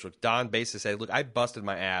every social... Don basically said, look, I busted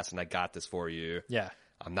my ass and I got this for you. Yeah.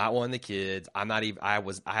 I'm not one of the kids. I'm not even... I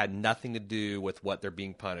had nothing to do with what they're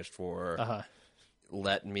being punished for.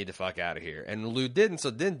 Letting me the fuck out of here. And Lou didn't, so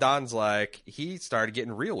then Don's like... He started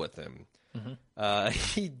getting real with him.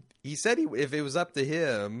 He said if it was up to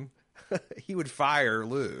him, he would fire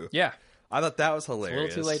Lou. Yeah. I thought that was hilarious.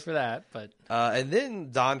 It's a little too late for that, but... and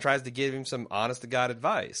then Don tries to give him some honest-to-God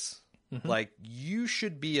advice. Like, you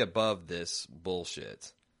should be above this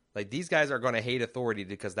bullshit. Like, these guys are going to hate authority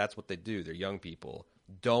because that's what they do. They're young people.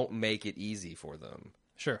 Don't make it easy for them.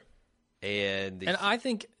 Sure. And I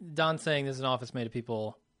think Don saying this is an office made of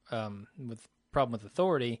people with problem with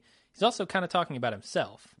authority, he's also kind of talking about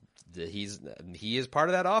himself. He is part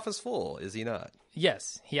of that office full, is he not?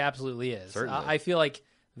 Yes, he absolutely is. Certainly. I feel like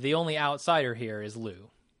the only outsider here is Lou.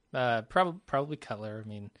 Probably Cutler. I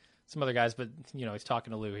mean, some other guys, but he's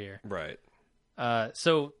talking to Lou here. Right.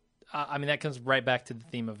 So I mean, that comes right back to the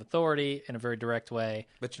theme of authority in a very direct way.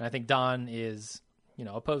 And I think Don is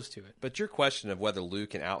opposed to it. But your question of whether Lou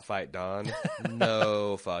can outfight Don,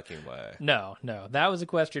 no fucking way. No. That was a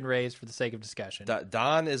question raised for the sake of discussion.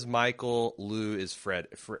 Don is Michael, Lou is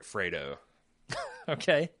Fredo.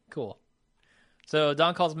 Okay, cool. So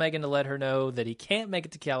Don calls Megan to let her know that he can't make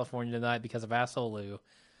it to California tonight because of asshole Lou.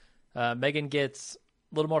 Megan gets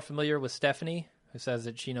a little more familiar with Stephanie, who says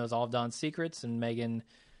that she knows all of Don's secrets, and Megan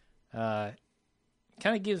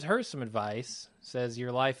kind of gives her some advice, says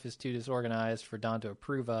your life is too disorganized for Don to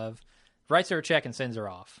approve of, writes her a check and sends her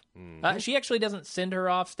off. She actually doesn't send her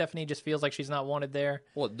off. Stephanie just feels like she's not wanted there.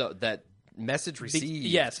 Well, no, that message received.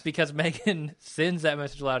 Yes, because Megan sends that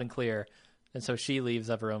message loud and clear, and so she leaves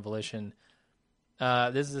of her own volition.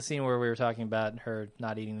 This is the scene where we were talking about her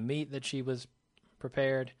not eating the meat that she was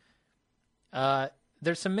prepared.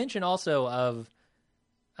 There's some mention also of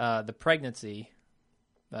the pregnancy.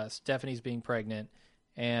 Stephanie's being pregnant,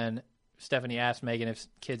 and Stephanie asks Megan if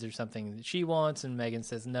kids are something that she wants, and Megan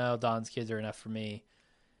says, no, Don's kids are enough for me.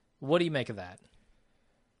 What do you make of that?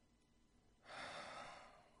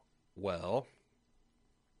 Well,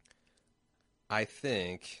 I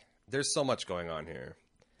think there's so much going on here.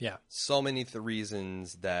 Yeah. So many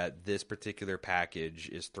reasons that this particular package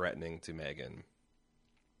is threatening to Megan.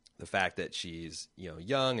 The fact that she's,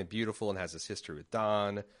 young and beautiful and has this history with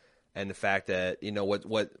Don, and the fact that,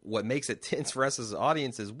 what makes it tense for us as an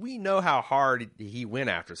audience is we know how hard he went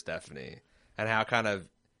after Stephanie and how kind of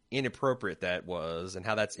inappropriate that was and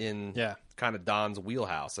how that's in kind of Don's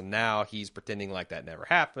wheelhouse. And now he's pretending like that never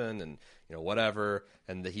happened and, whatever.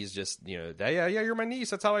 And that he's just, yeah, you're my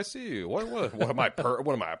niece. That's how I see you. What am I,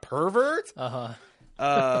 what am I, a pervert?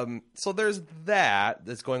 So there's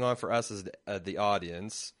that's going on for us as the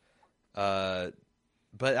audience. But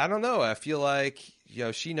I don't know. I feel like,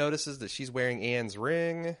 she notices that she's wearing Anne's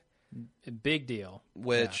ring. A big deal.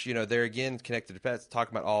 Which, they're again connected to pets,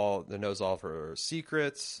 talking about knows all of her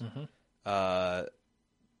secrets. Mm-hmm.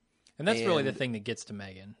 And that's really the thing that gets to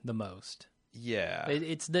Megan the most. Yeah.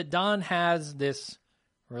 It's that Don has this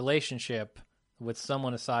relationship with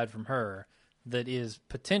someone aside from her that is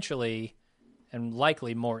potentially and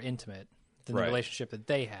likely more intimate than the relationship that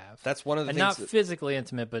they have. That's one of the and things not physically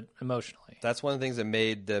intimate, but emotionally. That's one of the things that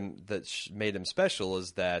made them special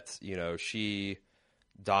is that,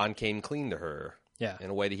 Don came clean to her. Yeah. In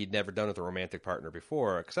a way that he'd never done with a romantic partner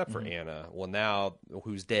before, except for Anna. Well, now,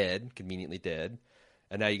 who's dead, conveniently dead.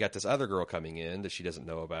 And now you got this other girl coming in that she doesn't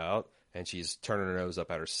know about, and she's turning her nose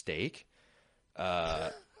up at her steak.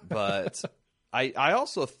 But I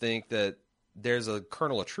also think that there's a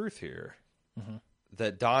kernel of truth here. Mm-hmm.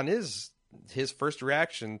 That Don his first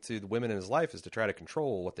reaction to the women in his life is to try to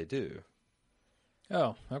control what they do.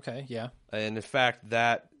 Oh, okay, yeah. And in fact,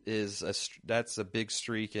 that's a big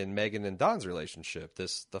streak in Megan and Don's relationship.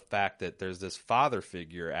 The fact that there's this father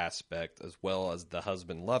figure aspect as well as the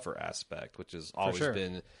husband lover aspect, which has always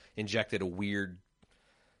been injected a weird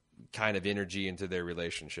kind of energy into their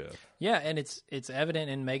relationship. Yeah, and it's evident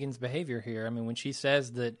in Megan's behavior here. I mean, when she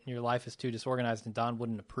says that your life is too disorganized and Don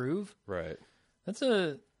wouldn't approve, right? That's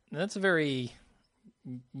a very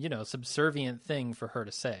subservient thing for her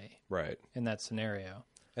to say, right? In that scenario.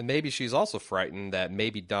 And maybe she's also frightened that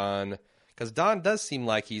maybe Don, because Don does seem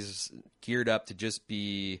like he's geared up to just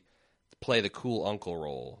play the cool uncle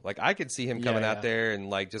role. Like I could see him coming out there and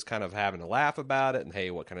like just kind of having a laugh about it and, hey,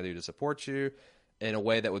 what can I do to support you? In a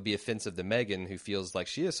way that would be offensive to Megan, who feels like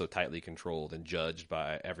she is so tightly controlled and judged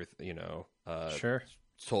by everything, Sure.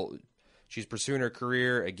 So she's pursuing her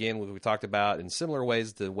career, again, what we talked about, in similar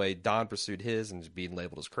ways to the way Don pursued his and being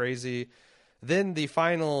labeled as crazy. Then the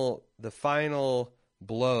final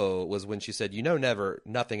blow was when she said,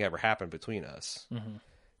 nothing ever happened between us. Mm-hmm.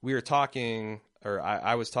 We were talking, or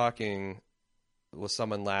I was talking with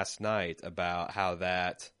someone last night about how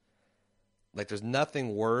that, like, there's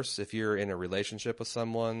nothing worse if you're in a relationship with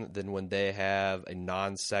someone than when they have a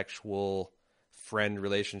non-sexual friend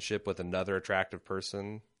relationship with another attractive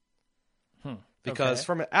person. Because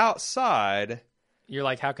from outside... You're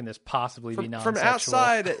like, how can this possibly be non-sexual? From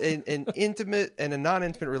outside, an intimate and a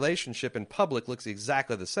non-intimate relationship in public looks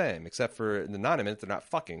exactly the same, except for in the non-intimate, they're not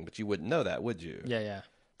fucking, but you wouldn't know that, would you? Yeah.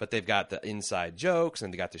 But they've got the inside jokes,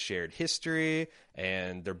 and they got the shared history,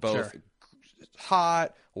 and they're both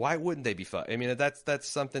hot. Why wouldn't they be fucking? I mean, that's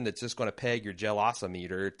something that's just going to peg your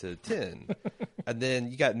gelossometer to 10. And then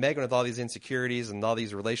you got Megan with all these insecurities and all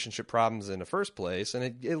these relationship problems in the first place,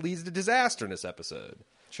 and it leads to disaster in this episode.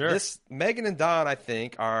 Sure. Megan and Don, I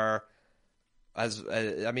think, are this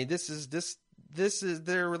is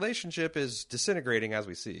their relationship is disintegrating as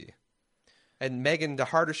we see. And Megan, the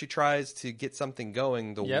harder she tries to get something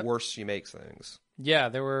going, the worse she makes things. Yeah,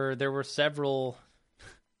 there were several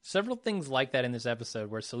things like that in this episode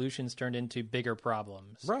where solutions turned into bigger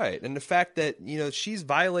problems. Right. And the fact that, she's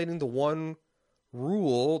violating the one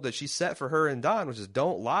rule that she set for her and Don, which is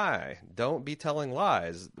don't lie. Don't be telling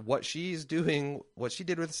lies. What she's doing, what she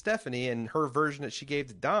did with Stephanie and her version that she gave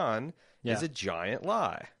to Don is a giant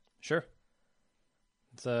lie. Sure.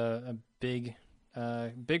 It's a big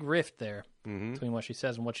rift there between what she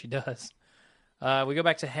says and what she does. We go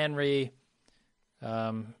back to Henry,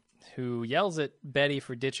 who yells at Betty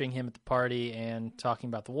for ditching him at the party and talking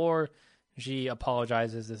about the war. She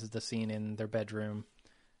apologizes. This is the scene in their bedroom.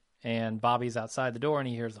 And Bobby's outside the door, and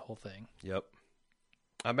he hears the whole thing. Yep.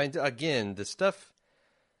 I mean, again, the stuff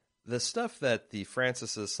that the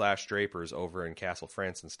Francises / Drapers over in Castle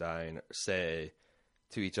Frankenstein say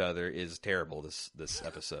to each other is terrible. This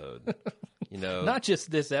episode, not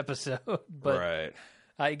just this episode, but right.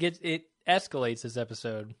 It escalates this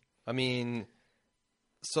episode. I mean,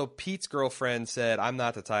 so Pete's girlfriend said, "I'm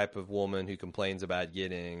not the type of woman who complains about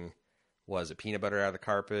getting, peanut butter out of the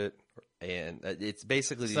carpet." And it's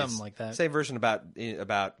basically something like that. Same version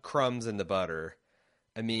about crumbs in the butter.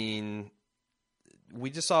 I mean, we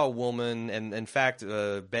just saw a woman, and in fact,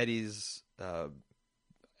 Betty's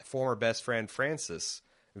former best friend Frances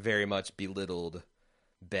very much belittled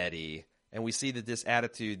Betty, and we see that this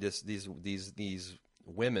attitude, these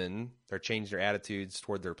women are changing their attitudes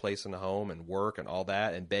toward their place in the home and work and all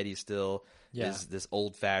that, and Betty still is this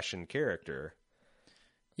old-fashioned character.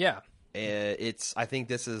 Yeah. I think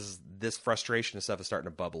this frustration and stuff is starting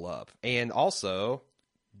to bubble up. And also,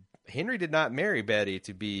 Henry did not marry Betty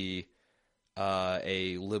to be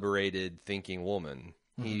a liberated thinking woman.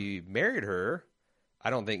 Mm-hmm. He married her. I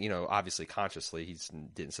don't think, obviously consciously he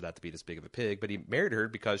didn't set out to be this big of a pig, but he married her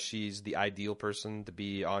because she's the ideal person to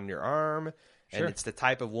be on your arm. Sure. And it's the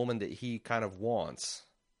type of woman that he kind of wants.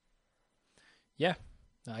 Yeah.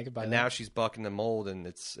 I could buy and that. Now she's bucking the mold, and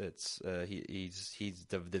the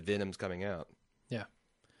venom's coming out. Yeah.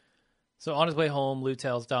 So on his way home, Lou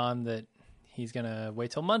tells Don that he's going to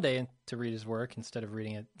wait till Monday to read his work instead of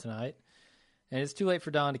reading it tonight. And it's too late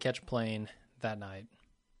for Don to catch a plane that night.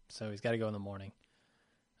 So he's got to go in the morning.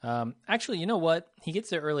 Actually, you know what? He gets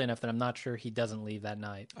there early enough that I'm not sure he doesn't leave that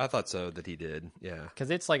night. I thought so that he did, yeah. Because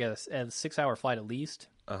it's like a 6-hour flight at least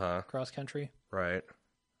cross country. Right.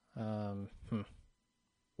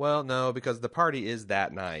 Well, no, because the party is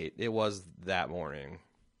that night. It was that morning.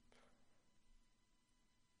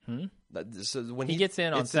 So when he gets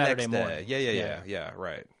in on Saturday morning. Yeah,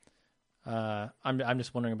 right. I'm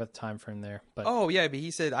just wondering about the time frame there. But but he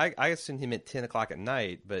said I assumed he meant 10 o'clock at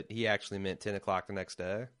night, but he actually meant 10 o'clock the next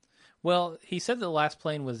day. Well, he said the last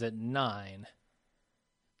plane was at 9.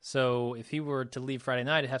 So if he were to leave Friday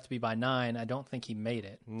night, it'd have to be by 9. I don't think he made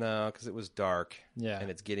it. No, because it was dark. Yeah, and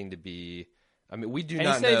it's getting to be. I mean, we do and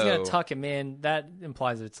not know. He said know. he's going to tuck him in. That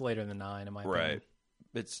implies that it's later than 9, in my opinion.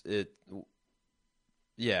 Right.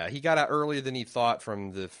 Yeah, he got out earlier than he thought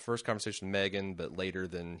from the first conversation with Megan, but later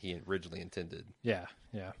than he originally intended. Yeah.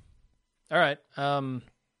 All right.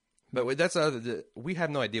 But that's we have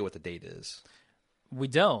no idea what the date is. We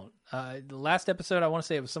don't. The last episode, I want to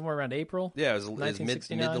say it was somewhere around April. Yeah, it was mid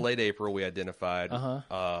to late April we identified.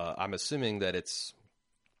 I'm assuming that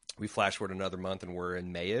we flash forward another month and we're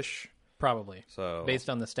in May-ish. Probably. So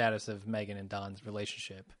based on the status of Megan and Don's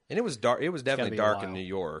relationship. And it was dark. It was definitely dark in New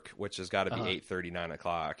York, which has got to be 8:30, 9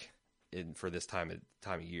 o'clock for this time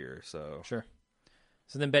of year. So sure.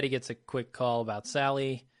 So then Betty gets a quick call about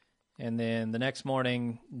Sally, and then the next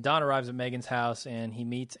morning, Don arrives at Megan's house and he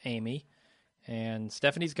meets Amy, and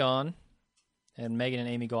Stephanie's gone, and Megan and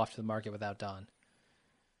Amy go off to the market without Don.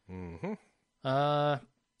 Mm-hmm. I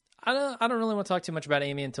don't really want to talk too much about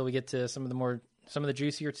Amy until we get to some of the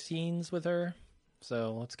juicier scenes with her.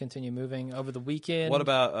 So let's continue moving over the weekend. What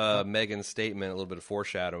about Megan's statement? A little bit of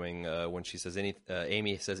foreshadowing when she says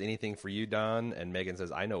Amy says anything for you, Don, and Megan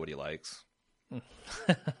says, "I know what he likes."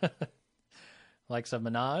 Likes a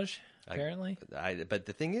menage, apparently. But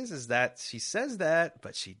the thing is that she says that,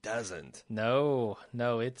 but she doesn't. No,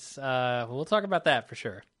 it's we'll talk about that for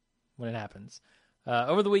sure when it happens.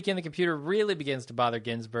 Over the weekend, the computer really begins to bother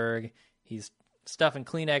Ginsburg. He's stuffing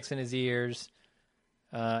Kleenex in his ears,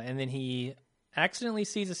 and then he accidentally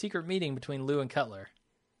sees a secret meeting between Lou and Cutler.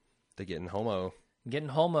 They're getting homo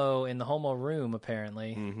in the homo room,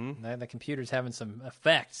 apparently. Mm-hmm. The computer's having some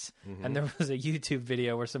effects. Mm-hmm. And there was a YouTube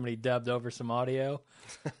video where somebody dubbed over some audio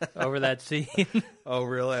over that scene. Oh,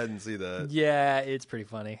 really? I didn't see that. Yeah, it's pretty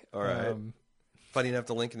funny. All right. Funny enough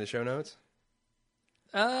to link in the show notes?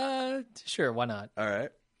 Sure, why not? All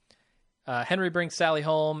right. Henry brings Sally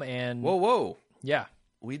home and... Whoa. Yeah.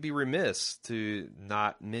 We'd be remiss to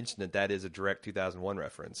not mention that is a direct 2001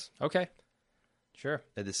 reference. Okay. Sure.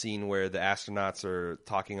 At the scene where the astronauts are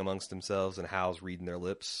talking amongst themselves and Hal's reading their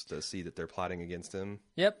lips to see that they're plotting against him.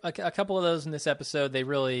 Yep, a couple of those in this episode. They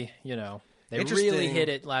really, they really hit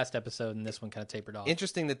it last episode, and this one kind of tapered off.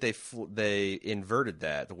 Interesting that they inverted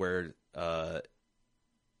that, where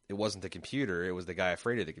it wasn't the computer, it was the guy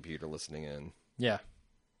afraid of the computer listening in. Yeah.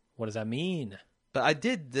 What does that mean? But I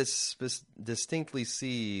did distinctly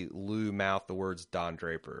see Lou mouth the words Don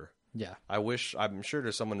Draper. Yeah. I'm sure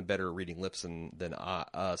there's someone better reading lips than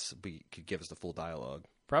us could give us the full dialogue.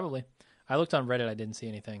 Probably. I looked on Reddit. I didn't see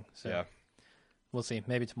anything. So yeah. We'll see.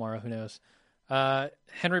 Maybe tomorrow. Who knows?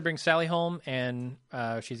 Henry brings Sally home, and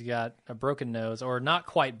she's got a broken nose, or not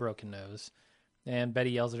quite broken nose. And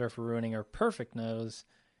Betty yells at her for ruining her perfect nose.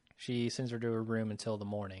 She sends her to her room until the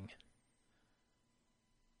morning.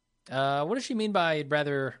 What does she mean by "I'd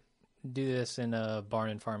rather do this in a barn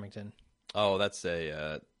in Farmington"? Oh, that's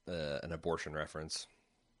an abortion reference.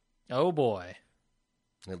 Oh boy,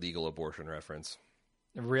 an illegal abortion reference.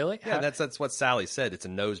 Really? Yeah, that's what Sally said. It's a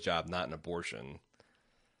nose job, not an abortion.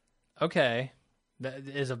 Okay,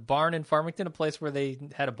 Is a barn in Farmington a place where they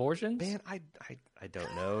had abortions? Man, I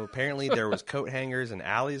don't know. Apparently, there was coat hangers and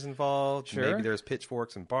alleys involved. Sure. Maybe there was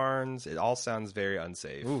pitchforks and barns. It all sounds very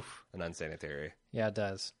unsafe and unsanitary. Yeah, it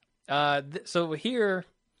does. So here,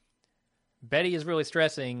 Betty is really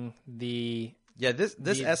stressing the this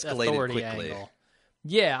escalated authority quickly. angle.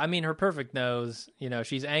 Yeah, I mean, her perfect nose.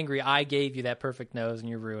 She's angry. I gave you that perfect nose, and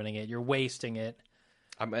you're ruining it. You're wasting it.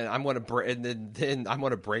 I'm going to then I'm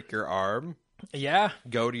going to break your arm. Yeah.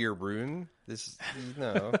 Go to your room.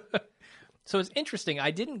 No. So it's interesting.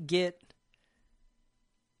 I didn't get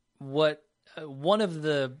what one of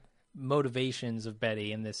the motivations of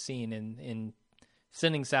Betty in this scene in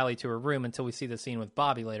sending Sally to her room until we see the scene with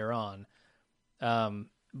Bobby later on.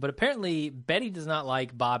 But apparently Betty does not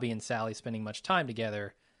like Bobby and Sally spending much time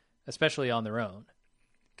together, especially on their own.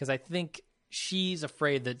 Because I think she's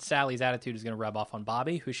afraid that Sally's attitude is going to rub off on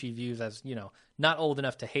Bobby, who she views as, not old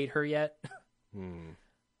enough to hate her yet.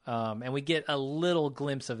 And we get a little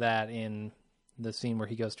glimpse of that in the scene where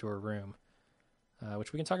he goes to her room,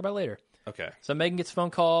 which we can talk about later. Okay. So Megan gets a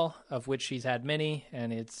phone call, of which she's had many,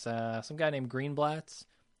 and it's some guy named Greenblatt's.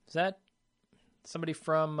 Is that somebody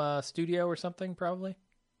from studio or something, probably?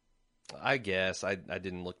 I guess. I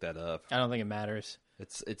didn't look that up. I don't think it matters.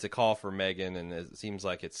 It's a call for Megan, and it seems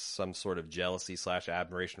like it's some sort of jealousy /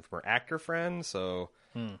 admiration from her actor friend, so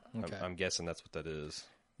Okay. I'm guessing that's what that is.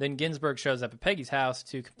 Then Ginsburg shows up at Peggy's house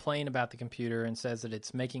to complain about the computer and says that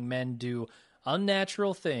it's making men do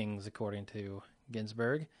unnatural things, according to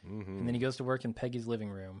Ginsburg. Mm-hmm. And then he goes to work in Peggy's living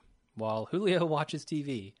room while Julio watches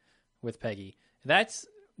TV with Peggy. That's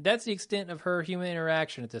the extent of her human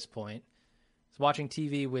interaction at this point. It's watching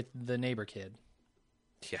TV with the neighbor kid.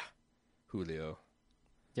 Yeah. Julio.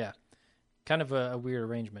 Yeah. Kind of a weird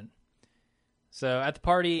arrangement. So at the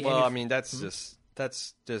party... Well, I mean, that's just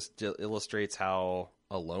illustrates how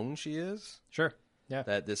alone she is. Sure. Yeah.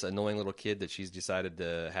 That this annoying little kid that she's decided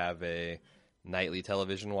to have a nightly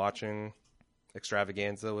television watching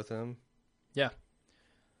extravaganza with him. Yeah.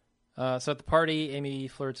 So at the party, Amy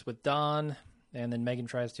flirts with Don, and then Megan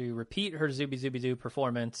tries to repeat her Zooby Zooby Doo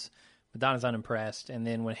performance, but Don is unimpressed. And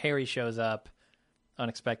then when Harry shows up,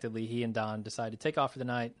 unexpectedly, he and Don decide to take off for the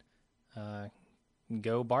night, and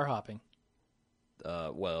go bar hopping.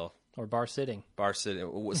 Or bar sitting. Bar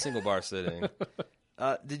sitting. Single bar sitting.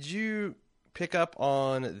 Did you pick up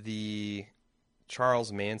on the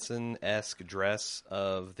Charles Manson-esque dress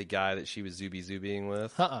of the guy that she was Zooby-Zoobying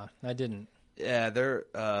with? I didn't. Yeah,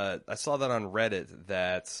 I saw that on Reddit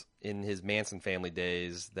that in his Manson family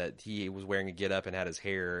days that he was wearing a get-up and had his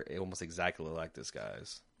hair almost exactly like this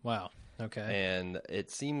guy's. Wow. Okay. And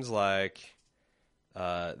it seems like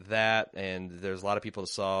that, and there's a lot of people that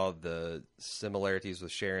saw the similarities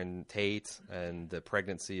with Sharon Tate and the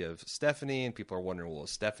pregnancy of Stephanie, and people are wondering, well,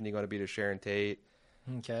 is Stephanie going to be to Sharon Tate?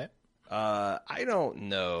 Okay. I don't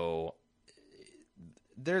know.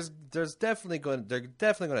 They're definitely going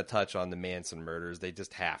to touch on the Manson murders. They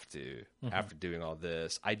just have to after doing all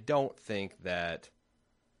this. I don't feel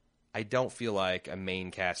like a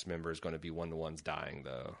main cast member is going to be one of the ones dying,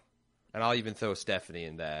 though. And I'll even throw Stephanie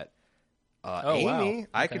in that. Amy, wow. Okay.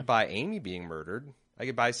 I could buy Amy being murdered. I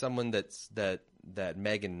could buy someone that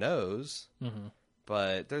Megan knows. Mm-hmm.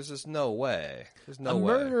 But there's just no way. There's no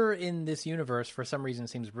way. A murder in this universe, for some reason,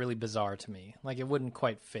 seems really bizarre to me. Like, it wouldn't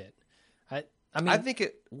quite fit. I mean, I think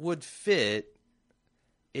it would fit.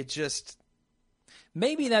 It just...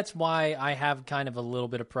 Maybe that's why I have kind of a little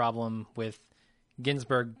bit of problem with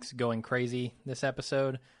Ginsburg's going crazy this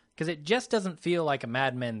episode. Because it just doesn't feel like a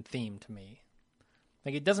Mad Men theme to me.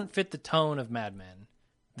 Like, it doesn't fit the tone of Mad Men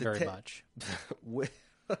very much.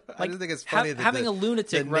 I just think it's funny that having a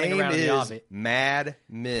lunatic running around the office. Mad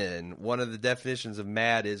Men. One of the definitions of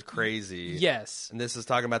mad is crazy. Yes. And this is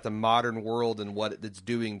talking about the modern world and what it's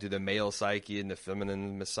doing to the male psyche and the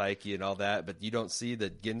feminine psyche and all that. But you don't see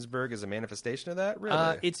that Ginsburg is a manifestation of that,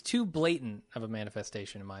 really? It's too blatant of a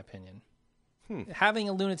manifestation, in my opinion. Having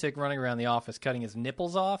a lunatic running around the office cutting his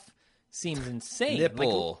nipples off seems insane.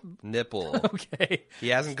 Nipple. Okay. He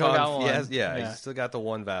hasn't gone. He's still got the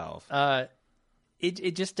one valve.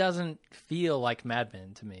 It just doesn't feel like Mad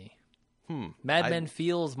Men to me. Mad Men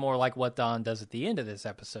feels more like what Don does at the end of this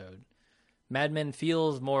episode. Mad Men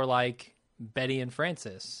feels more like Betty and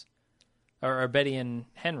Francis, or Betty and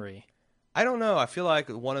Henry. I don't know. I feel like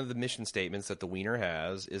one of the mission statements that the Wiener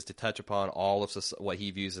has is to touch upon all of what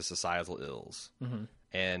he views as societal ills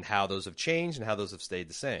and how those have changed and how those have stayed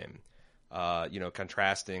the same.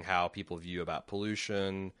 Contrasting how people view about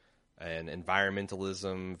pollution and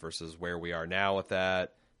environmentalism versus where we are now with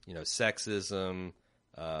that, sexism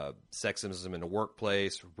in the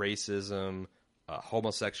workplace, racism,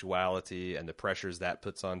 homosexuality and the pressures that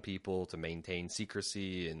puts on people to maintain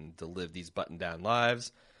secrecy and to live these button-down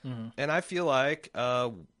lives. Mm-hmm. And I feel like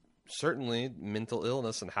certainly mental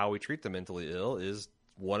illness and how we treat the mentally ill is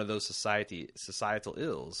one of those societal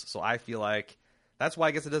ills. So I feel like that's why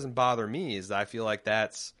I guess it doesn't bother me, is that I feel like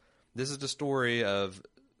this is the story of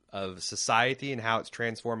society and how it's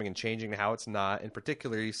transforming and changing and how it's not, and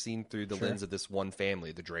particularly seen through the lens of this one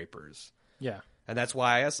family, the Drapers. Yeah. And that's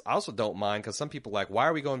why I also don't mind, because some people are like, why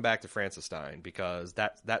are we going back to Francis Stein? Because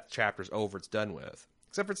that chapter's over, it's done with.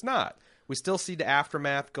 Except for it's not. We still see the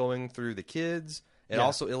aftermath going through the kids. It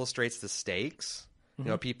also illustrates the stakes. Mm-hmm. You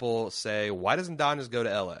know, people say, why doesn't Don just go to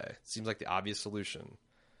L.A.? Seems like the obvious solution.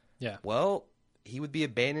 Yeah. Well, he would be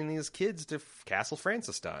abandoning his kids to Castle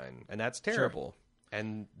Francis Stein, and that's terrible. Sure.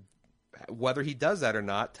 And whether he does that or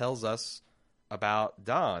not tells us about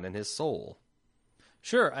Don and his soul.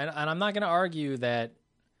 Sure, and I'm not going to argue that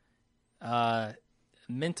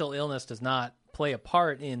mental illness does not play a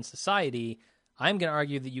part in society. I'm going to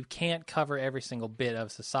argue that you can't cover every single bit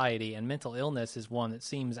of society, and mental illness is one that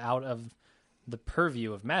seems out of the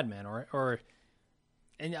purview of Mad Men,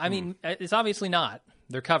 and I mean, it's obviously not.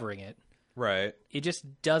 They're covering it. Right. It just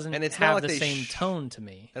doesn't and it's have not like the same tone to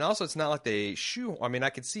me. And also, it's not like they I mean, I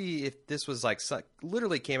could see if this was like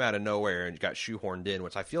literally came out of nowhere and got shoehorned in,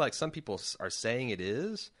 which I feel like some people are saying it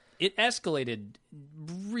is. It escalated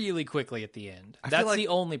really quickly at the end. That's the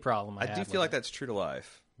only problem I have. I do feel like that's true to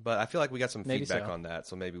life, but I feel like we got some feedback so. On that,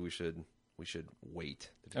 so maybe we should wait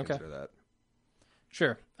to consider that.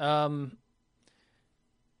 Sure.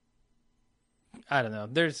 I don't know.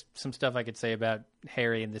 There's some stuff I could say about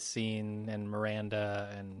Harry in this scene and Miranda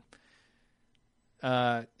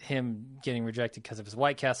and him getting rejected because of his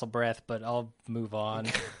White Castle breath, but I'll move on.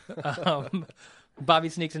 Bobby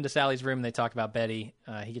sneaks into Sally's room and they talk about Betty.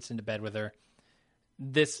 He gets into bed with her.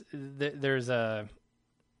 There's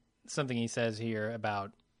something he says here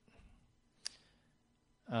about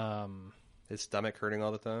his stomach hurting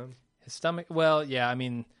all the time. His stomach. Well, yeah. I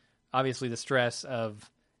mean, obviously the stress of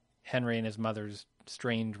Henry and his mother's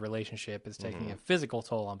strained relationship is taking a physical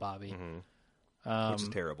toll on Bobby. Which is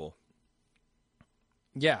terrible.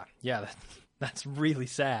 Yeah, that's really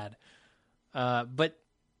sad. But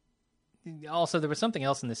also there was something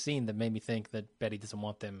else in the scene that made me think that Betty doesn't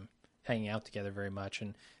want them hanging out together very much,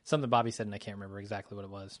 and something Bobby said, and I can't remember exactly what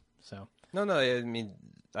it was. So No, I mean,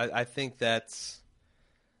 I think that's...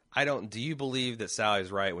 do you believe that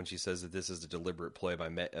Sally's right when she says that this is a deliberate play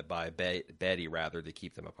by Betty rather to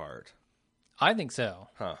keep them apart? I think so.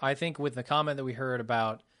 Huh. I think with the comment that we heard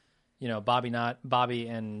about, Bobby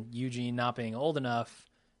and Eugene not being old enough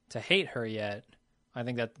to hate her yet, I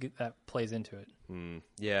think that plays into it.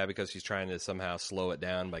 Yeah, because she's trying to somehow slow it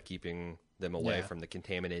down by keeping them away from the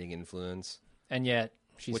contaminating influence. And yet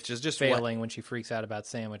she's just failing when she freaks out about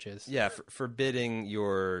sandwiches. Yeah, forbidding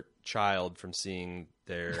your child from seeing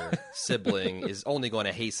their sibling is only going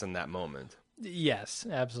to hasten that moment. Yes,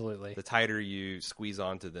 absolutely. The tighter you squeeze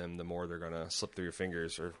onto them, the more they're going to slip through your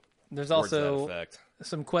fingers. Or there's also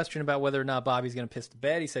some question about whether or not Bobby's going to piss the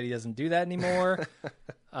bed. He said he doesn't do that anymore.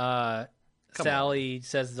 Sally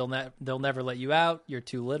says they'll never let you out. You're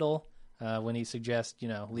too little. When he suggests,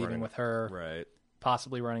 leaving with her, right?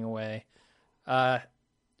 Possibly running away.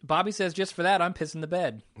 Bobby says, just for that, I'm pissing the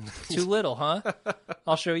bed. Too little, huh?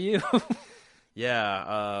 I'll show you.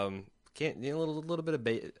 Yeah. A little bit of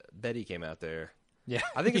Betty came out there. Yeah.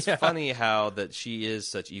 I think it's funny how that she is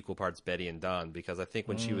such equal parts Betty and Don, because I think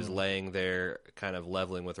when she was laying there kind of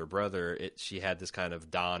leveling with her brother, she had this kind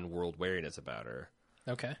of Don world wariness about her.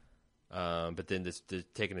 Okay. But then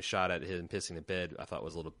taking a shot at him pissing the bed, I thought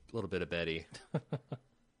was a little bit of Betty.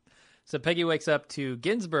 So Peggy wakes up to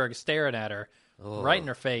Ginsberg staring at her, right in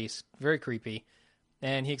her face, very creepy.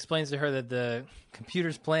 And he explains to her that the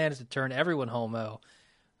computer's plan is to turn everyone homo.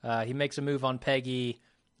 He makes a move on Peggy,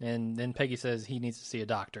 and then Peggy says he needs to see a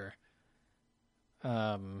doctor.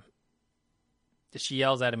 She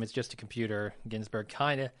yells at him, it's just a computer. Ginsberg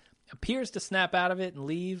kind of appears to snap out of it and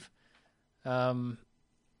leave.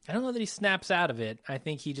 I don't know that he snaps out of it. I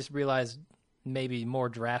think he just realized maybe more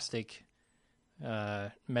drastic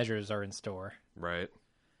measures are in store. Right.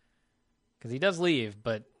 Because he does leave,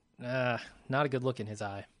 but not a good look in his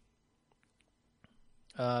eye.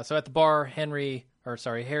 So at the bar, Harry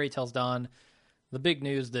tells Don the big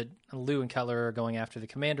news that Lou and Cutler are going after the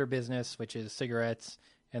Commander business, which is cigarettes,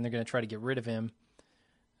 and they're going to try to get rid of him.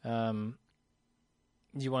 Do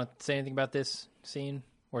you want to say anything about this scene?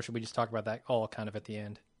 Or should we just talk about that all kind of at the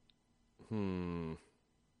end?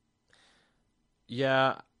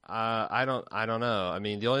 Yeah, I don't know. I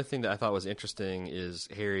mean, the only thing that I thought was interesting is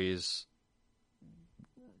Harry's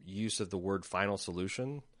use of the word final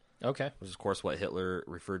solution, Okay. which is, of course, what Hitler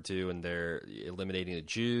referred to in their eliminating the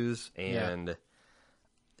Jews. And,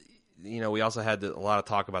 we also had a lot of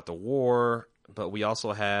talk about the war, but we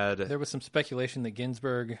also had... There was some speculation that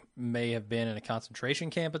Ginsburg may have been in a concentration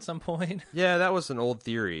camp at some point. Yeah, that was an old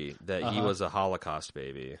theory, that he was a Holocaust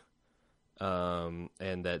baby. And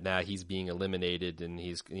that now he's being eliminated, and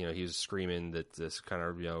he's screaming that this kind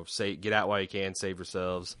of, say, get out while you can, save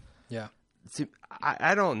yourselves. Yeah. See,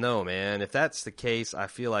 I don't know, man. If that's the case, I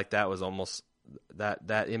feel like that was almost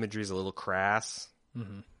that imagery is a little crass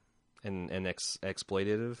and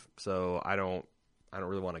exploitative. So I don't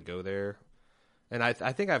really want to go there. And I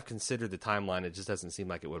think I've considered the timeline. It just doesn't seem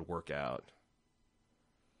like it would work out.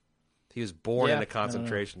 He was born in a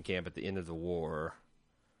concentration camp at the end of the war.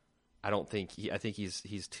 I don't think I think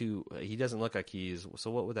he's too. He doesn't look like he's. So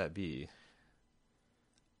what would that be?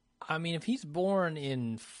 I mean, if he's born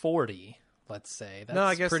in 40, let's say, that's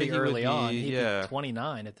I guess pretty that he would early be, on. He'd yeah. be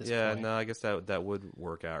 29 at this point. Yeah, no, I guess that would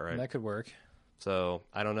work out, right? That could work. So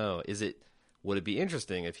I don't know. Would it be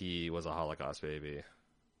interesting if he was a Holocaust baby?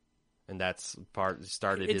 And that's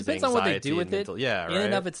started It his depends anxiety. on what they do with mental, it. yeah, right. In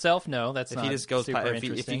and of itself, no, that's if not he just goes, super if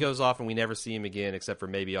interesting. he goes off and we never see him again, except for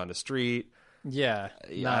maybe on the street. Yeah,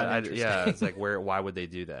 not interesting. It's like why would they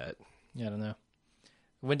do that? Yeah, I don't know.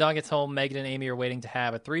 When Don gets home, Megan and Amy are waiting to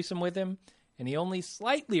have a threesome with him, and he only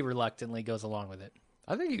slightly reluctantly goes along with it.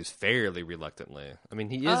 I think he was fairly reluctantly. I mean,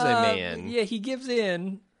 he is a man. Yeah, he gives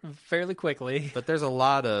in fairly quickly. But there's a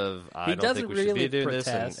lot of I don't think we should really be doing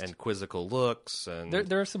protest. this and quizzical looks and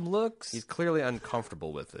There are some looks. he's clearly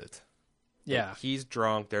uncomfortable with it. Yeah. Like, he's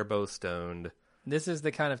drunk, they're both stoned. This is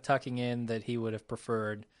the kind of tucking in that he would have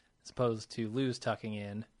preferred as opposed to Lou's tucking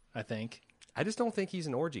in, I think. I just don't think he's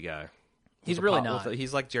an orgy guy. He's really not.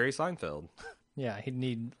 He's like Jerry Seinfeld. Yeah, he'd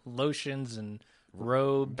need lotions and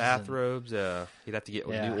robes. Bathrobes, he'd have to get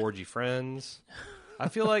new orgy friends. I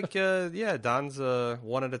feel like, Don's a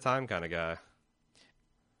one at a time kind of guy.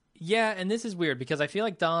 Yeah, and this is weird because I feel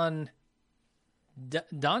like Don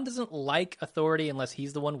doesn't like authority unless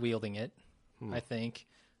he's the one wielding it, I think.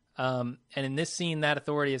 And in this scene, that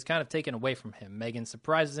authority is kind of taken away from him. Megan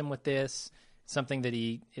surprises him with this, something that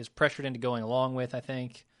he is pressured into going along with, I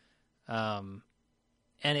think. And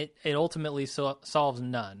it ultimately solves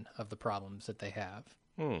none of the problems that they have.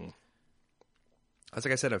 That's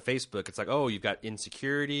like I said on Facebook. It's like, oh, you've got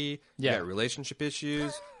insecurity, you got relationship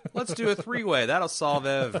issues. Let's do a 3-way. That'll solve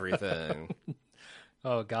everything.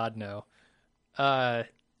 Oh, God, no.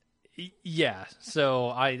 Yeah, so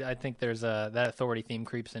I think there's that authority theme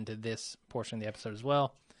creeps into this portion of the episode as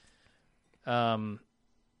well. There's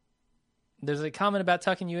a comment about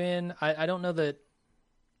tucking you in. I don't know that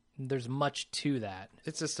there's much to that.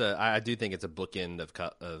 It's just I do think it's a bookend of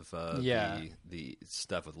the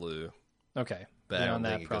stuff with Lou. Okay. But I don't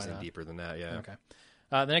think it goes any deeper than that, yeah. Okay.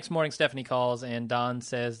 The next morning, Stephanie calls, and Don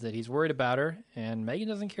says that he's worried about her, and Megan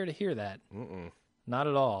doesn't care to hear that. Not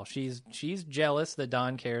at all. She's jealous that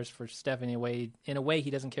Don cares for Stephanie in a way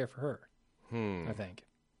he doesn't care for her, I think.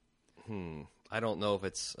 I don't know if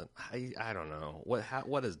it's... I don't know.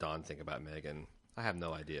 What does Don think about Megan? I have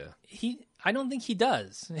no idea. I don't think he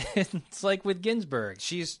does. It's like with Ginsburg.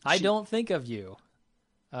 I don't think of you.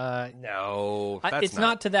 No, it's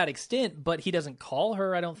not to that extent, but he doesn't call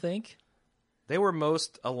her, I don't think. They were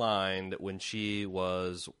most aligned when she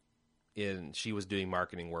was doing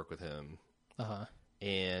marketing work with him.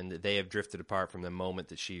 And they have drifted apart from the moment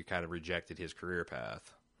that she kind of rejected his career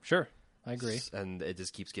path. Sure, I agree. And it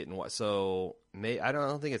just keeps getting... So I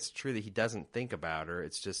don't think it's true that he doesn't think about her.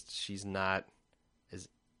 It's just she's not as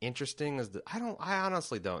interesting as... I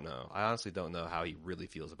honestly don't know. I honestly don't know how he really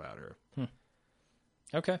feels about her.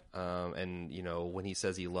 Okay. And, when he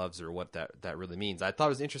says he loves her, what that really means. I thought it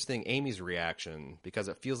was interesting, Amy's reaction, because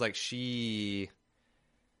it feels like she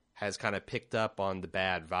has kind of picked up on the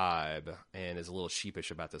bad vibe and is a little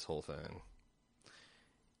sheepish about this whole thing.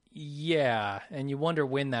 Yeah, and you wonder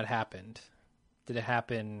when that happened. Did it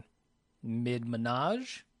happen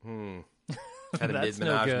mid-menage? Had a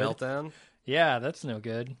mid-menage meltdown? Yeah, that's no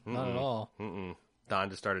good. Not at all. Don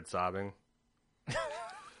just started sobbing.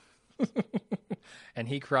 And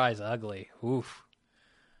he cries ugly. Oof.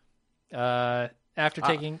 After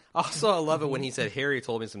taking... Also, I love it when he said, Harry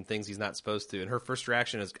told me some things he's not supposed to, and her first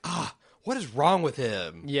reaction is, what is wrong with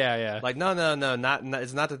him? Yeah. Like, no, not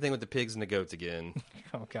it's not the thing with the pigs and the goats again.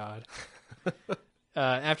 Oh, God.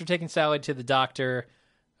 After taking Sally to the doctor,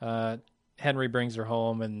 Henry brings her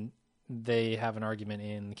home, and they have an argument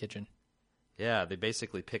in the kitchen. Yeah, they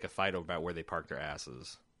basically pick a fight about where they park their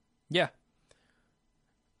asses. Yeah.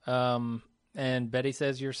 And Betty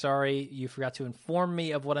says, you're sorry you forgot to inform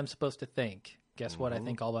me of what I'm supposed to think. Guess what? I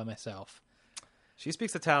think all by myself. She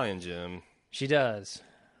speaks Italian, Jim. She does.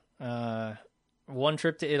 One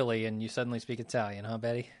trip to Italy, and you suddenly speak Italian, huh,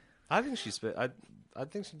 Betty? I think I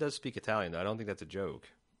think she does speak Italian, though. I don't think that's a joke.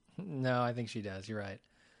 No, I think she does. You're right.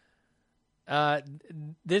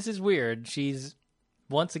 This is weird. She's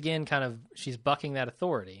once again she's bucking that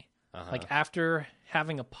authority. Like after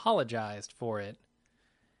having apologized for it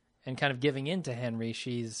and kind of giving in to Henry,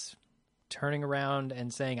 she's turning around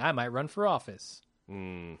and saying, I might run for office.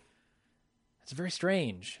 It's very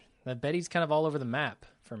strange. That Betty's kind of all over the map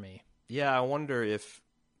for me. Yeah, I wonder if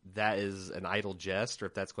that is an idle jest or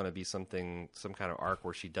if that's going to be some kind of arc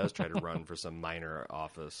where she does try to run for some minor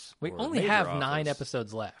office. We or only major have office. 9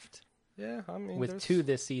 episodes left. Yeah, I mean, with 2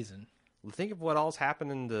 this season. Think of what all's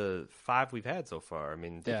happened in the 5 we've had so far. I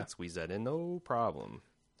mean, they Yeah. could squeeze that in, no problem.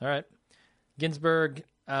 All right. Ginsburg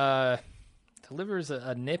delivers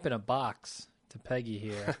a nip in a box to Peggy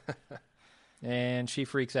here. And she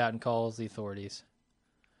freaks out and calls the authorities.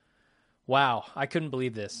 Wow, I couldn't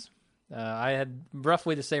believe this. I had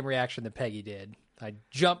roughly the same reaction that Peggy did. I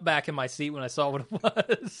jumped back in my seat when I saw what it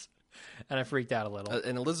was, and I freaked out a little.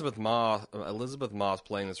 And Elizabeth Moss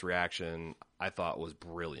playing this reaction, I thought was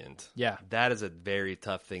brilliant. Yeah. That is a very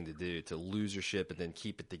tough thing to do, to lose your ship and then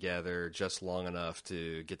keep it together just long enough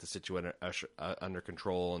to get the situation under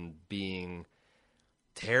control, and being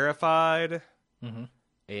terrified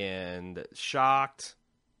and shocked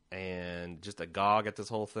and just agog at this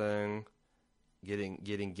whole thing,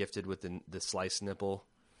 getting gifted with the sliced nipple,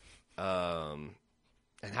 and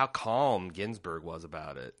how calm Ginsburg was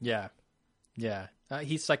about it. Yeah.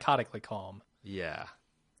 He's psychotically calm. Yeah.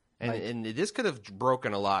 And this could have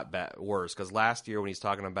broken a lot worse, because last year when he's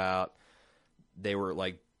talking about they were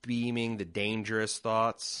like beaming the dangerous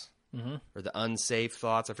thoughts or the unsafe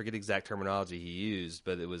thoughts. I forget the exact terminology he used,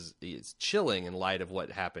 but it's chilling in light of what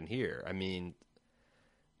happened here. I mean,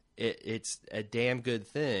 it's a damn good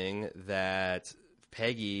thing that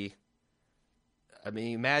Peggy. I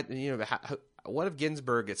mean, imagine, what if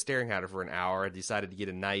Ginsburg gets staring at her for an hour and decided to get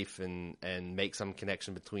a knife and make some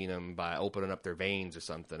connection between them by opening up their veins or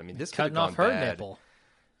something? I mean, this could have Cutting gone off her bad. nipple.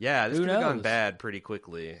 Yeah, this Who could have gone knows? bad pretty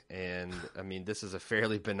quickly. And, I mean, this is a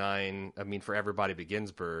fairly benign, for everybody but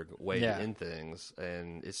Ginsburg, way to end things.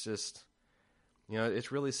 And it's just,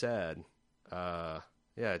 it's really sad.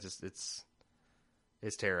 It's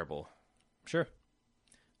terrible. Sure.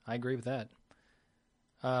 I agree with that.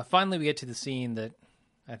 Finally, we get to the scene that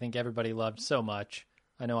I think everybody loved so much.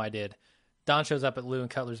 I know I did. Don shows up at Lou and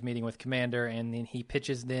Cutler's meeting with Commander, and then he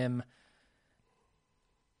pitches them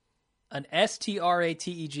an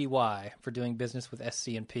STRATEGY for doing business with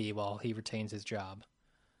SC&P while he retains his job.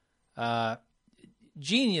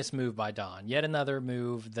 Genius move by Don. Yet another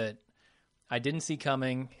move that I didn't see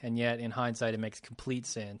coming, and yet in hindsight it makes complete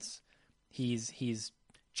sense. He's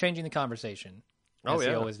changing the conversation, as he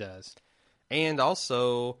always does. And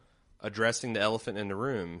also addressing the elephant in the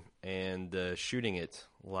room and shooting it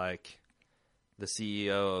like the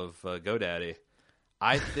CEO of GoDaddy.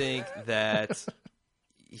 I think that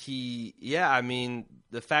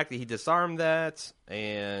the fact that he disarmed that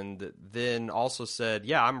and then also said,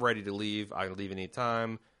 yeah, I'm ready to leave. I can leave any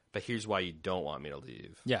time, but here's why you don't want me to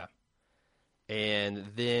leave. Yeah. And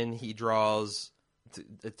then he draws,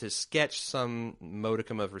 to sketch some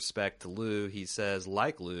modicum of respect to Lou, he says,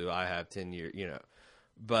 like Lou, I have 10 years,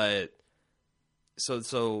 but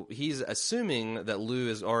so he's assuming that Lou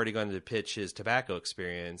is already going to pitch his tobacco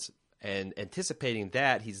experience, and anticipating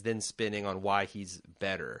that, he's then spinning on why he's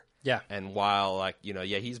better. Yeah. And while,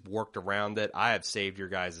 he's worked around it, I have saved your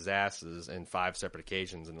guys' asses in 5 separate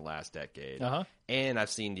occasions in the last decade. And I've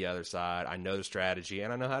seen the other side. I know the strategy,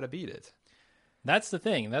 and I know how to beat it. That's the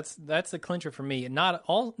thing. That's the clincher for me. Not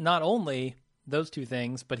only those two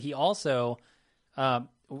things, but he also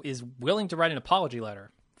is willing to write an apology letter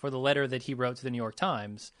for the letter that he wrote to the New York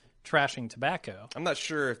Times trashing tobacco. I'm not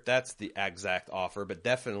sure if that's the exact offer, but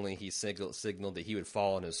definitely he signaled that he would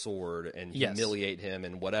fall on his sword and humiliate him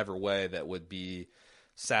in whatever way that would be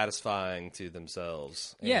satisfying to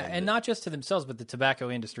themselves. And not just to themselves, but the tobacco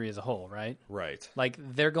industry as a whole, right? Right. Like,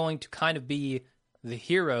 they're going to kind of be the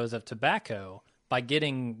heroes of tobacco by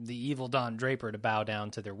getting the evil Don Draper to bow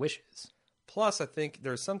down to their wishes. Plus, I think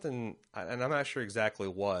there's something, and I'm not sure exactly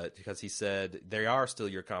what, because he said they are still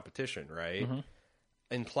your competition, right?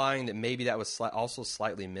 Implying that maybe that was also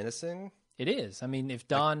slightly menacing. It is. I mean, if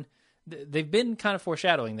Don... they've been kind of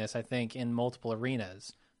foreshadowing this, I think, in multiple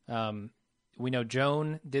arenas. We know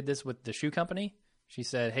Joan did this with the shoe company. She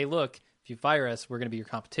said, hey, look, if you fire us, we're going to be your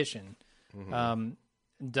competition.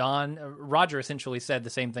 Roger essentially said the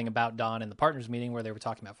same thing about Don in the partners meeting where they were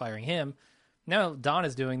talking about firing him. No, Don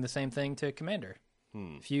is doing the same thing to Commander.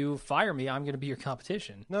 If you fire me, I'm going to be your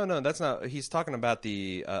competition. No, that's not. He's talking about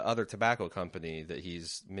the other tobacco company that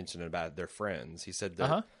he's mentioning about their friends. He said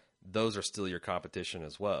that those are still your competition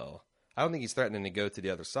as well. I don't think he's threatening to go to the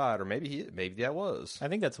other side, or maybe that was. I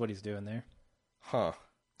think that's what he's doing there. Huh.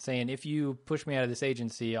 Saying, if you push me out of this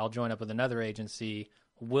agency, I'll join up with another agency.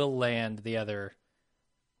 We'll land the other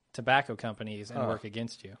tobacco companies and work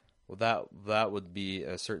against you. Well, that would be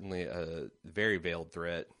certainly a very veiled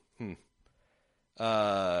threat.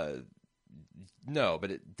 No,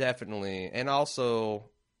 but it definitely, and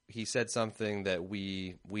also he said something that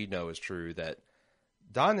we know is true, that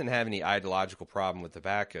Don didn't have any ideological problem with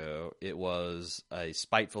tobacco. It was a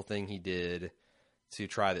spiteful thing he did to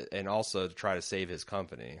try to, and also to try to save his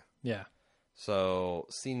company. Yeah. So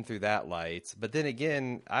seen through that light, but then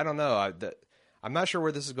again, I don't know. I'm not sure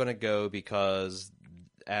where this is going to go, because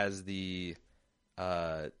as the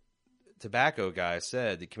tobacco guy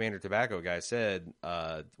said, the Commander Tobacco guy said,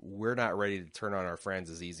 we're not ready to turn on our friends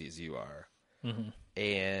as easy as you are.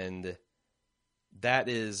 And that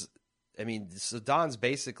is, I mean, so Don's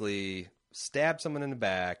basically stabbed someone in the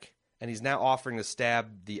back, and he's now offering to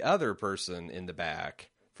stab the other person in the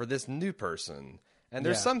back for this new person. And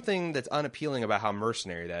there's something that's unappealing about how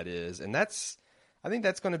mercenary that is. And I think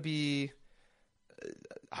that's going to be,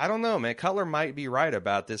 I don't know, man. Cutler might be right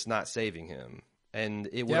about this not saving him. And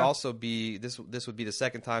it would also be, this would be the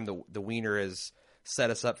second time the Wiener has set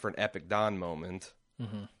us up for an epic Don moment,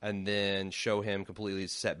 and then show him completely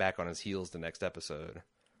set back on his heels the next episode.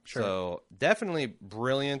 Sure. So definitely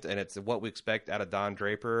brilliant, and it's what we expect out of Don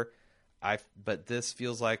Draper. But this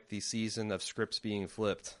feels like the season of scripts being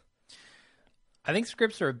flipped. I think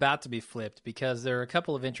scripts are about to be flipped, because there are a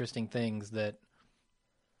couple of interesting things that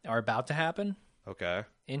are about to happen. Okay.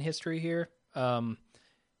 In history here.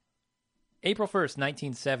 April 1st,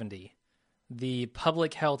 1970, the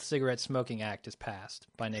Public Health Cigarette Smoking Act is passed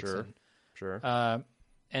by Nixon. Sure.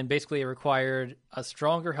 And basically it required a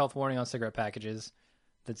stronger health warning on cigarette packages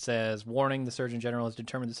that says, warning, the Surgeon General has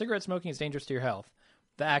determined that cigarette smoking is dangerous to your health.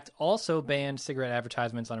 The act also banned cigarette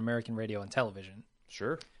advertisements on American radio and television.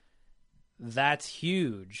 Sure. That's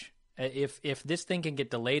huge. If this thing can get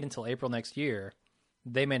delayed until April next year,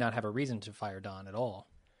 they may not have a reason to fire Don at all.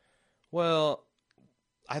 Well,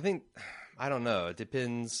 I don't know. It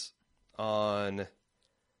depends on,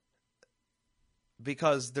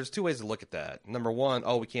 because there's two ways to look at that. Number one,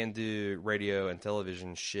 we can't do radio and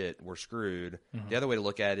television shit, we're screwed. The other way to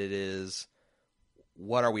look at it is,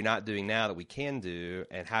 what are we not doing now that we can do,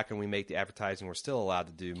 and how can we make the advertising we're still allowed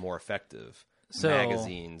to do more effective? So,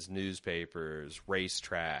 magazines, newspapers,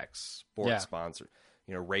 racetracks, sports sponsors,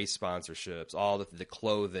 race sponsorships, all the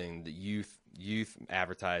clothing, the youth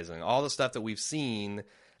advertising, all the stuff that we've seen.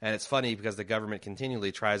 And it's funny because the government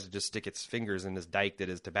continually tries to just stick its fingers in this dike that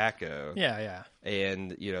is tobacco. Yeah.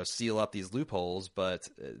 And, seal up these loopholes, but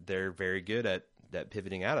they're very good at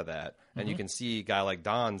pivoting out of that. And you can see a guy like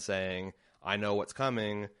Don saying, I know what's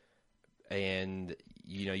coming, and,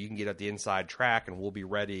 you can get at the inside track, and we'll be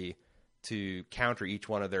ready to counter each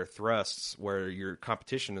one of their thrusts where your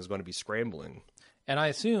competition is going to be scrambling. And I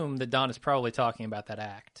assume that Don is probably talking about that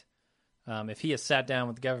act. If he has sat down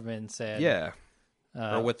with the government and said...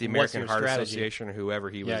 or with the American Heart Association, or whoever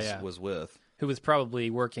he was with. Who was probably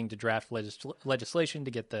working to draft legislation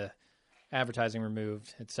to get the advertising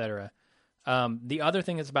removed, etc. The other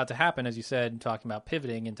thing that's about to happen, as you said, talking about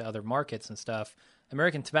pivoting into other markets and stuff,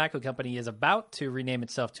 American Tobacco Company is about to rename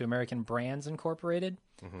itself to American Brands Incorporated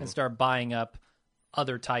and start buying up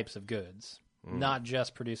other types of goods, not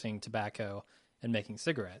just producing tobacco and making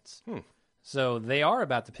cigarettes. So they are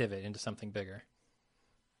about to pivot into something bigger.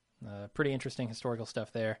 Pretty interesting historical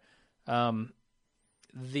stuff there.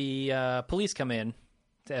 The police come in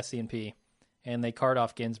to SCNP, and they cart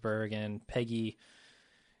off Ginsburg, and Peggy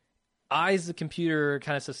eyes the computer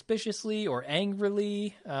kind of suspiciously or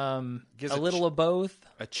angrily, a little of both.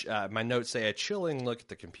 My notes say a chilling look at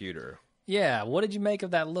the computer. Yeah, what did you make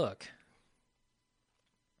of that look?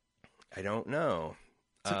 I don't know.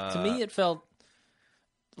 To me, it felt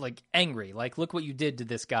like angry. Like, look what you did to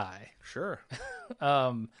this guy. Sure.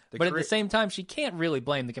 But at the same time, she can't really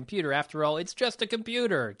blame the computer. After all, it's just a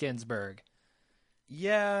computer, Ginsburg.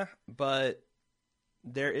 Yeah, but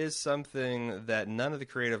there is something that none of the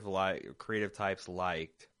creative types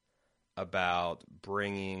liked about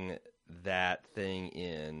bringing that thing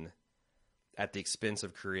in at the expense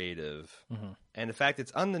of creative. And in fact,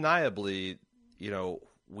 it's undeniably,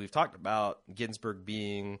 we've talked about Ginsburg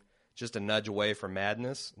being just a nudge away from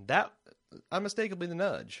madness. That unmistakably the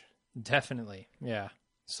nudge. Definitely, yeah.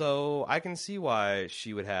 So I can see why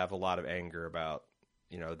she would have a lot of anger about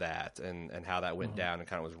that and how that went down and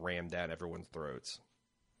kind of was rammed down everyone's throats.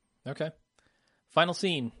 Okay. Final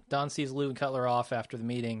scene. Don sees Lou and Cutler off after the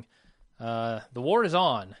meeting. The war is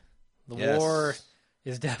on. The war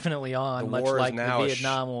is definitely on, much like the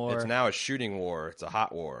Vietnam War. It's now a shooting war. It's a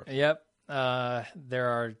hot war. Yep. There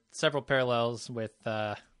are several parallels with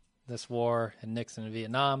this war and Nixon and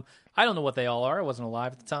Vietnam. I don't know what they all are. I wasn't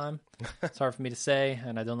alive at the time. It's hard for me to say,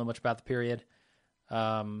 and I don't know much about the period.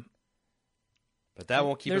 But that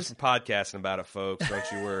won't keep us from podcasting about it, folks.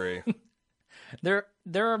 Don't you worry. There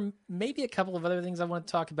are maybe a couple of other things I want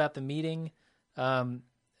to talk about the meeting.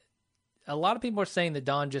 A lot of people are saying that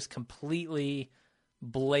Don just completely,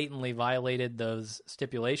 blatantly violated those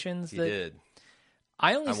stipulations. He did.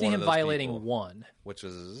 I only see him violating one. Which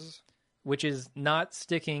is not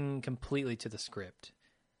sticking completely to the script.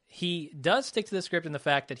 He does stick to the script in the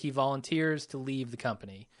fact that he volunteers to leave the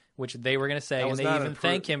company, which they were going to say, and they even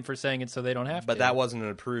thank him for saying it so they don't have to. But that wasn't an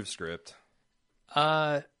approved script.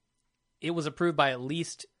 It was approved by at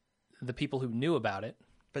least the people who knew about it.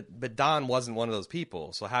 But Don wasn't one of those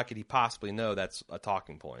people, so how could he possibly know that's a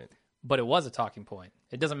talking point? But it was a talking point.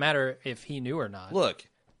 It doesn't matter if he knew or not. Look,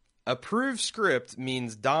 approved script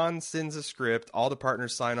means Don sends a script, all the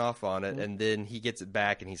partners sign off on it, and then he gets it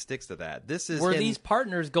back and he sticks to that. Were these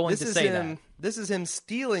partners going to say that? This is him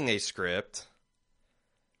stealing a script.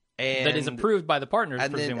 That is approved by the partners,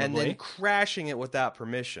 presumably. And then crashing it without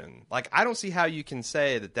permission. Like, I don't see how you can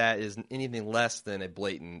say that is anything less than a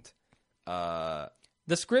blatant...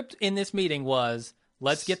 The script in this meeting was,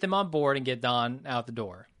 let's get them on board and get Don out the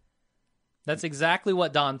door. That's exactly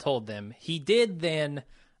what Don told them. He did then,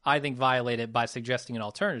 I think, violate it by suggesting an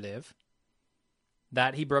alternative.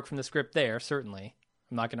 That he broke from the script there, certainly.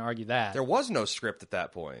 I'm not going to argue that. There was no script at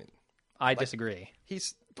that point. I disagree.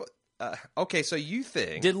 Okay, so you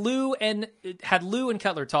think... Had Lou and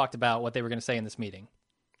Cutler talked about what they were going to say in this meeting?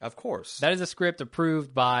 Of course. That is a script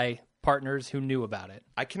approved by partners who knew about it.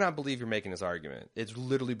 I cannot believe you're making this argument. It's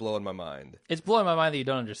literally blowing my mind. It's blowing my mind that you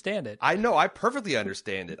don't understand it. I know. I perfectly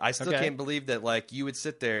understand it. I still can't believe that you would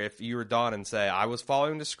sit there if you were Don and say, I was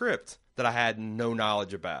following the script that I had no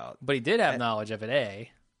knowledge about. But he did have knowledge of it, A.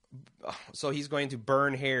 So he's going to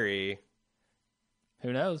burn Harry.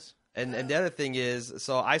 Who knows? And the other thing is,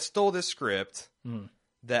 so I stole this script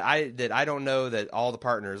that I don't know that all the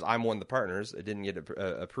partners. I'm one of the partners. It didn't get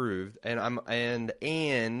approved, and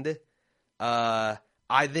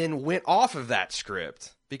I then went off of that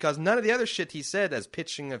script because none of the other shit he said as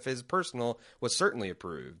pitching of his personal was certainly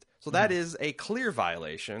approved. So that is a clear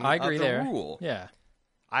violation. I agree of the there. Rule. Yeah.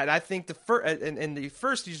 I think the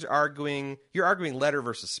first you're arguing letter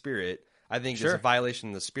versus spirit. I think there's a violation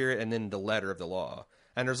of the spirit and then the letter of the law.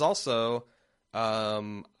 And there's also,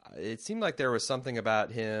 it seemed like there was something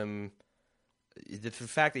about him. The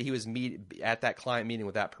fact that he was at that client meeting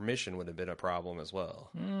without permission would have been a problem as well.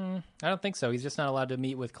 I don't think so. He's just not allowed to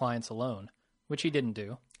meet with clients alone, which he didn't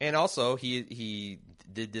do. And also, he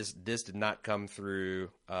did this. This did not come through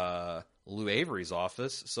Lou Avery's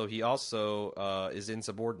office, so he also is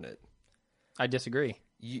insubordinate. I disagree.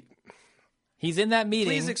 He's in that meeting.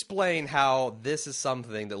 Please explain how this is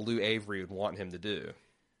something that Lou Avery would want him to do.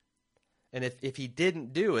 And if he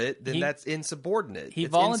didn't do it, then that's insubordinate. He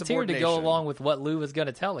volunteered to go along with what Lou was going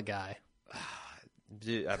to tell the guy.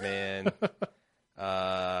 Dude, I mean,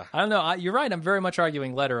 I don't know. You're right. I'm very much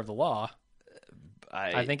arguing letter of the law.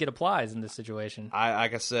 I think it applies in this situation.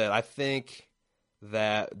 Like I said, I think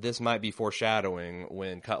that this might be foreshadowing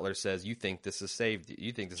when Cutler says, "You think this has saved you?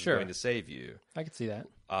 You think this is going to save you?" I can see that.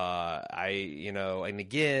 And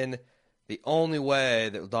again, the only way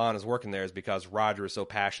that Don is working there is because Roger is so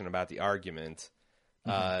passionate about the argument.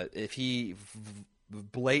 If he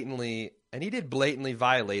blatantly, and he did blatantly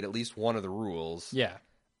violate at least one of the rules. Yeah.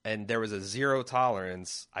 And there was a zero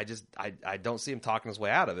tolerance. I don't see him talking his way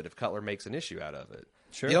out of it if Cutler makes an issue out of it.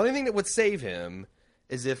 Sure. The only thing that would save him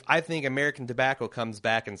is if I think American Tobacco comes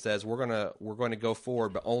back and says we're gonna go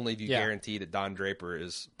forward, but only if you guarantee that Don Draper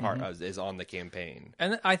is is on the campaign.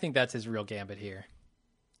 And I think that's his real gambit here.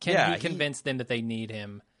 Can he convince them that they need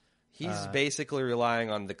him? He's basically relying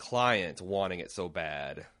on the client wanting it so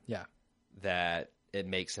bad, that it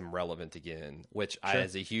makes him relevant again, which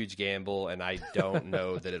is a huge gamble, and I don't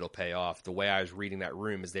know that it'll pay off. The way I was reading that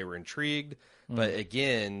room is they were intrigued, but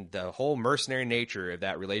again, the whole mercenary nature of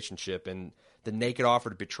that relationship and the naked offer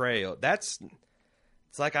to betrayal, it's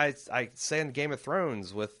like I say in Game of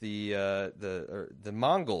Thrones with the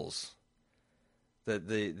Mongols.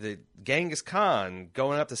 The Genghis Khan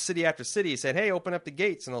going up to city after city saying, hey, open up the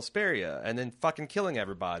gates and I'll spare you, and then fucking killing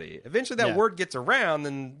everybody. Eventually that word gets around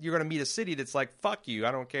and you're going to meet a city that's like, fuck you,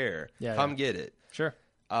 I don't care. Come get it. Sure.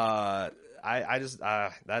 I just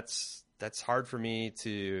that's hard for me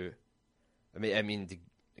to. I mean,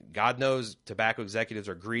 God knows tobacco executives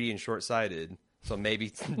are greedy and short-sighted. So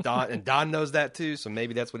maybe Don knows that too. So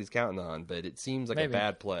maybe that's what he's counting on. But it seems like a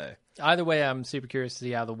bad play. Either way, I'm super curious to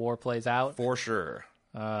see how the war plays out. For sure.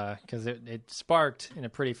 Because it sparked in a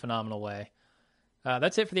pretty phenomenal way.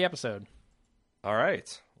 That's it for the episode. All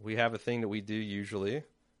right. We have a thing that we do usually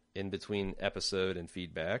in between episode and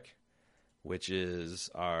feedback, which is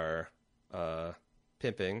our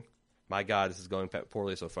pimping. My God, this is going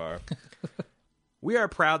poorly so far. We are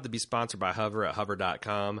proud to be sponsored by Hover at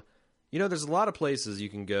hover.com. You know, there's a lot of places you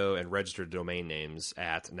can go and register domain names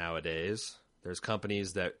at nowadays. There's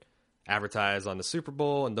companies that advertise on the Super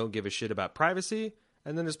Bowl and don't give a shit about privacy.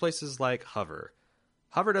 And then there's places like Hover.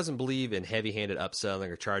 Hover doesn't believe in heavy-handed upselling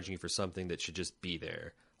or charging you for something that should just be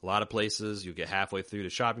there. A lot of places, you get halfway through the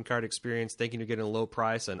shopping cart experience thinking you're getting a low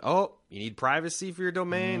price, and you need privacy for your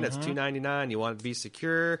domain? That's $2.99. You want it to be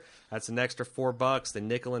secure? That's an extra $4. They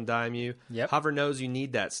nickel and dime you. Yep. Hover knows you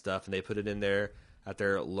need that stuff, and they put it in there at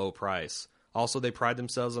their low price. Also, they pride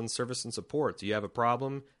themselves on service and support. Do you have a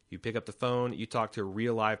problem? You pick up the phone, you talk to a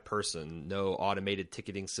real live person. No automated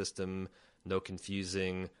ticketing system, no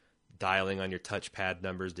confusing dialing on your touchpad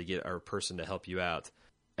numbers to get our person to help you out.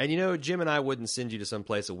 And you know, Jim and I wouldn't send you to some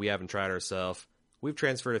place that we haven't tried ourselves. We've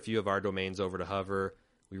transferred a few of our domains over to Hover.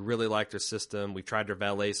 We really like their system. We've tried their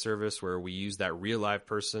valet service where we use that real live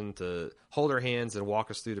person to hold our hands and walk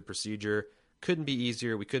us through the procedure. Couldn't be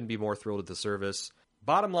easier. We couldn't be more thrilled with the service.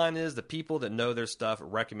 Bottom line is the people that know their stuff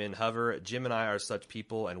recommend Hover. Jim and I are such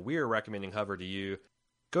people, and we are recommending Hover to you.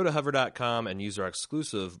 Go to hover.com and use our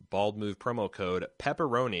exclusive Bald Move promo code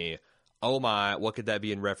Pepperoni. Oh my, what could that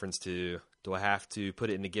be in reference to? Do I have to put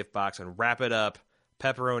it in the gift box and wrap it up?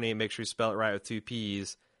 Pepperoni, make sure you spell it right with 2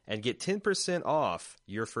 P's, and get 10% off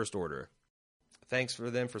your first order. Thanks for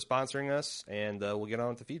them for sponsoring us, and we'll get on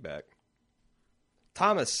with the feedback.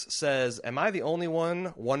 Thomas says, am I the only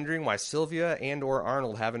one wondering why Sylvia and or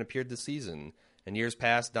Arnold haven't appeared this season? In years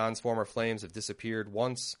past, Don's former flames have disappeared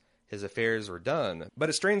once his affairs were done. But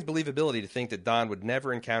it strains believability to think that Don would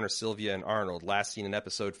never encounter Sylvia and Arnold, last seen in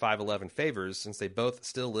episode 511 Favors, since they both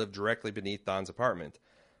still live directly beneath Don's apartment.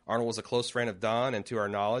 Arnold was a close friend of Don, and to our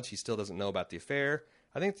knowledge, he still doesn't know about the affair.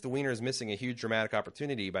 I think that the Wiener is missing a huge dramatic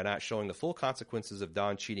opportunity by not showing the full consequences of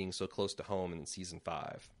Don cheating so close to home in season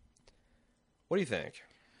 5. What do you think?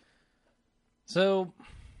 So,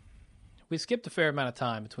 we skipped a fair amount of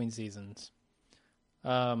time between seasons.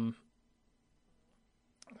 I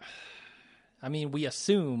mean, we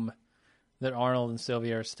assume that Arnold and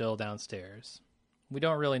Sylvia are still downstairs. We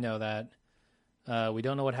don't really know that. We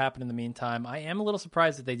don't know what happened in the meantime. I am a little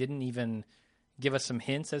surprised that they didn't even give us some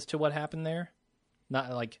hints as to what happened there.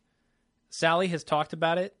 Not like Sally has talked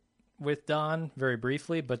about it with Don very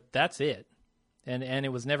briefly, but that's it. And it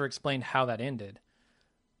was never explained how that ended.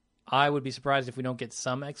 I would be surprised if we don't get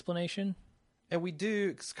some explanation. And we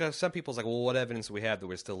do, because some people's like, well, what evidence do we have that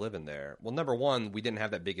we're still living there? Well, number one, we didn't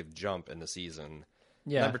have that big of a jump in the season.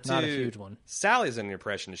 Yeah, number two, not a huge one. Sally's under the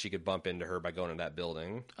impression that she could bump into her by going to that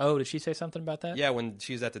building. Oh, did she say something about that? Yeah, when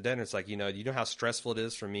she was at the dinner, it's like, you know how stressful it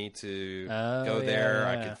is for me to go there.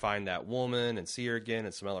 Yeah. I could find that woman and see her again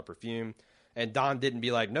and smell her perfume. And Don didn't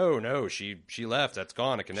be like, no, she left. That's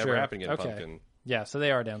gone. It can never happen again, Pumpkin. Yeah, so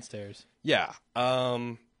they are downstairs. Yeah.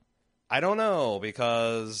 I don't know,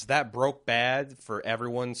 because that broke bad for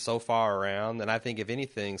everyone so far around, and I think if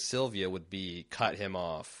anything, Sylvia would be cut him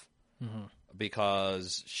off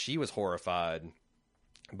because she was horrified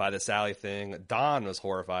by the Sally thing. Don was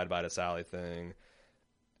horrified by the Sally thing.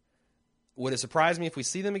 Would it surprise me if we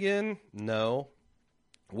see them again? No.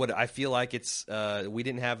 Would I feel like it's we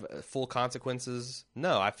didn't have full consequences?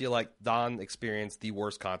 No, I feel like Don experienced the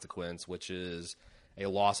worst consequence, which is a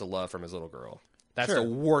loss of love from his little girl. That's the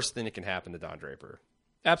worst thing that can happen to Don Draper.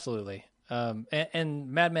 Absolutely.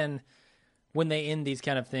 And Mad Men, when they end these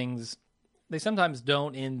kind of things, they sometimes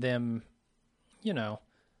don't end them,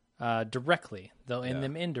 directly. They'll end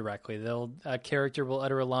them indirectly. A character will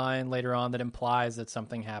utter a line later on that implies that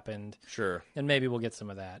something happened. Sure. And maybe we'll get some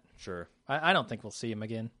of that. Sure. I don't think we'll see him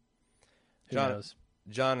again. Who knows?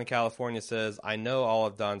 John in California says, I know all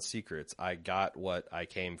of Don's secrets. I got what I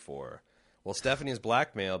came for. Will Stephanie's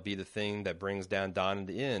blackmail be the thing that brings down Don in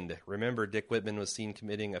the end? Remember, Dick Whitman was seen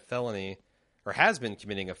committing a felony, or has been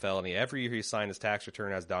committing a felony every year he signed his tax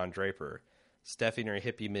return as Don Draper. Stephanie or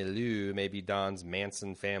hippie milieu may be Don's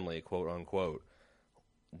Manson family, quote unquote.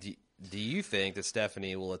 Do you think that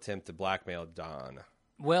Stephanie will attempt to blackmail Don?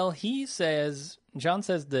 Well, John says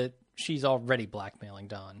that she's already blackmailing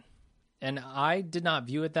Don. And I did not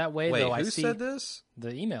view it that way. Wait, though who said this? The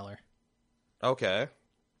emailer. Okay.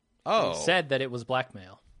 Oh. said that it was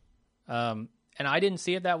blackmail. And I didn't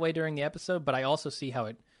see it that way during the episode, but I also see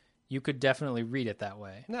how you could definitely read it that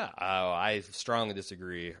way. No, I strongly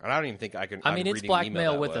disagree. And I don't even think I can. I mean, I'm it's reading the email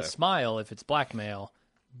blackmail that with way. a smile if it's blackmail,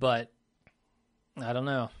 but I don't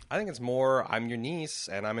know. I think it's more, I'm your niece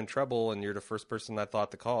and I'm in trouble and you're the first person I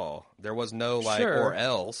thought to call. There was no like, Sure. or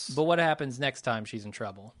else. But what happens next time she's in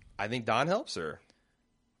trouble? I think Don helps her.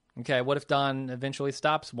 Okay, what if Don eventually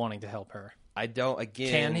stops wanting to help her? I don't,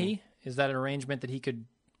 again. Can he? Is that an arrangement that he could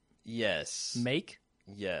Yes. make?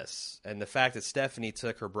 Yes. And the fact that Stephanie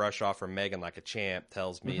took her brush off from Megan like a champ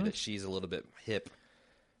tells me that she's a little bit hip.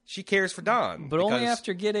 She cares for Don. But only because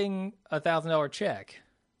after getting a $1,000 check.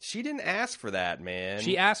 She didn't ask for that, man.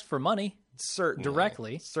 She asked for money. Certainly.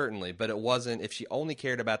 Directly. Certainly. But it wasn't, if she only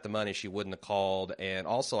cared about the money, she wouldn't have called. And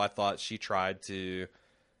also, I thought she tried to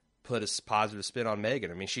put a positive spin on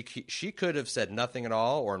Megan. I mean, she could have said nothing at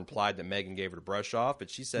all or implied that Megan gave her the brush off, but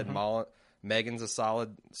she said Megan's a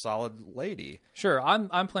solid lady. Sure,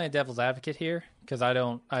 I'm playing devil's advocate here because I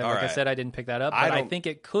right. said, I didn't pick that up, but I think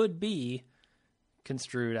it could be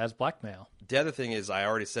construed as blackmail. The other thing is, I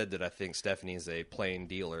already said that I think Stephanie is a plain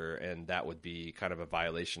dealer, and that would be kind of a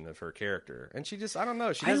violation of her character. And she just, I don't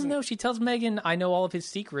know. I don't know. She tells Megan, I know all of his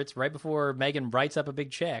secrets right before Megan writes up a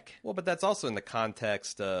big check. Well, but that's also in the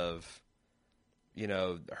context of, you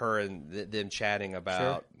know, her and them chatting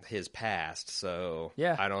about his past. So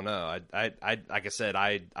yeah, I don't know. I like I said,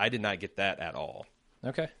 I did not get that at all.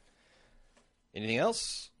 Okay. Anything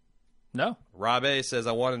else? No. Rob A says,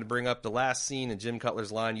 I wanted to bring up the last scene in Jim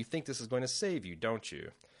Cutler's line, you think this is going to save you, don't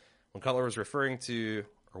you? When Cutler was referring to,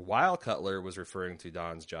 or while Cutler was referring to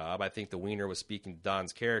Don's job, I think the wiener was speaking to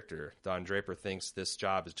Don's character. Don Draper thinks this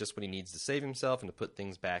job is just what he needs to save himself and to put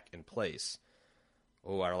things back in place.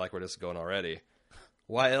 Oh, I like where this is going already.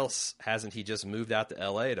 Why else hasn't he just moved out to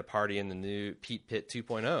L.A. to party in the new Pete Pitt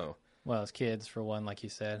 2.0? Well, his kids, for one, like you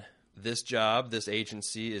said. This job, this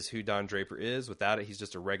agency, is who Don Draper is. Without it, he's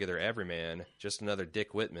just a regular everyman, just another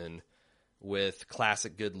Dick Whitman with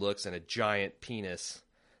classic good looks and a giant penis.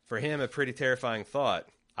 For him, a pretty terrifying thought.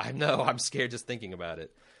 I know, I'm scared just thinking about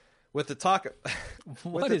it. With the talk...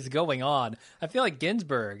 What is going on? I feel like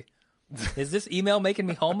Ginsburg. Is this email making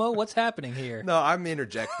me homo? What's happening here? No, I'm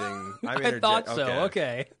interjecting. I thought so.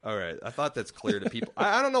 Okay. All right. I thought that's clear to people.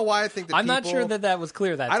 I don't know why I think that I'm not sure that was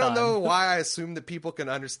clear that time. I don't know why I assume that people can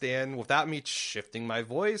understand without me shifting my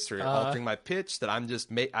voice or altering my pitch that I'm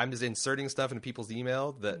just inserting stuff into people's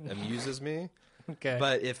email that amuses me. Okay.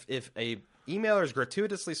 But if a emailer is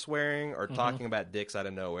gratuitously swearing or talking about dicks out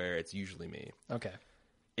of nowhere, it's usually me. Okay.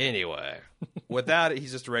 Anyway, without it,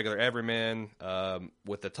 he's just a regular everyman.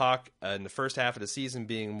 With the talk in the first half of the season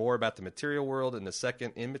being more about the material world and the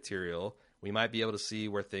second immaterial, we might be able to see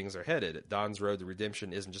where things are headed. Don's road to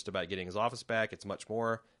redemption isn't just about getting his office back. It's much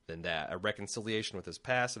more than that. A reconciliation with his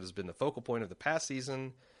past that has been the focal point of the past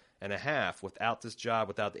season and a half. Without this job,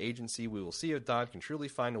 without the agency, we will see if Don can truly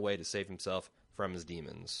find a way to save himself from his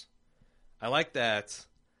demons. I like that.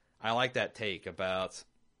 I like that take about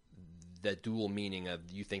that dual meaning of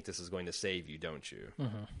you think this is going to save you, don't you?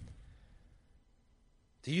 Mm-hmm.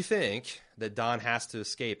 Do you think that Don has to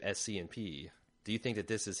escape SC&P? Do you think that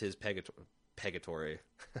this is his pegatory?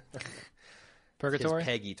 Purgatory?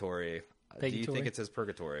 His peggytory. Do you think it's his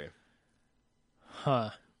purgatory?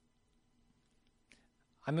 Huh.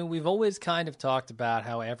 I mean, we've always kind of talked about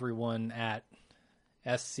how everyone at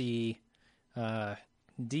SC,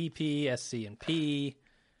 DP, SC&P,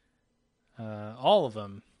 all of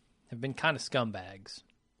them have been kind of scumbags.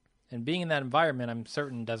 And being in that environment, I'm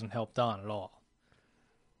certain, doesn't help Don at all.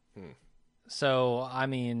 So, I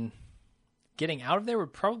mean, getting out of there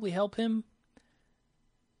would probably help him.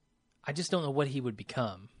 I just don't know what he would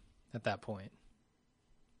become at that point.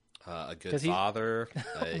 A good father,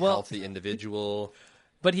 a healthy individual.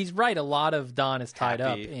 But he's right. A lot of Don is tied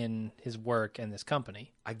up in his work and this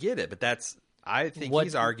company. I get it, but I think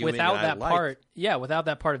he's arguing without that part. Yeah, without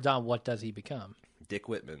that part of Don, what does he become? Dick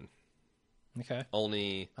Whitman. Okay.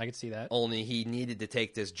 I could see that. Only he needed to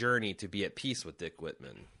take this journey to be at peace with Dick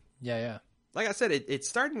Whitman. Yeah. Like I said, it's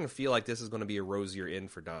starting to feel like this is going to be a rosier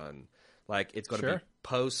end for Don. Like, it's going to be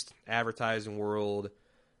post-advertising world.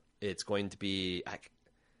 It's going to be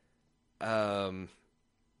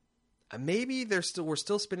maybe we're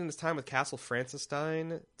still spending this time with Castle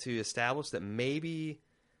Frankenstein to establish that maybe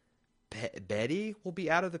Betty will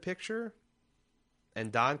be out of the picture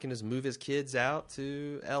and Don can just move his kids out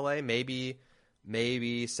to L.A. Maybe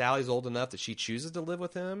Sally's old enough that she chooses to live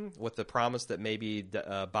with him, with the promise that maybe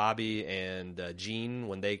Bobby and Jean,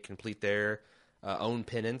 when they complete their own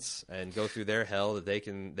penance and go through their hell, that they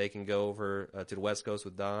can go over to the West Coast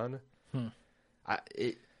with Don.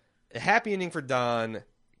 a happy ending for Don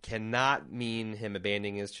cannot mean him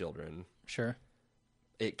abandoning his children. Sure.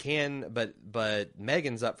 It can, but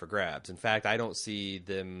Megan's up for grabs. In fact, I don't see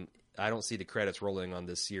the credits rolling on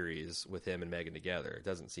this series with him and Megan together. It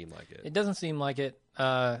doesn't seem like it. It doesn't seem like it.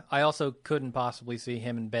 I also couldn't possibly see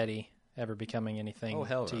him and Betty ever becoming anything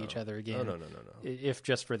to each other again. No. If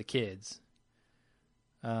just for the kids.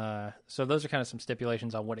 So those are kind of some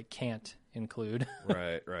stipulations on what it can't include.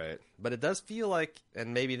 Right. But it does feel like,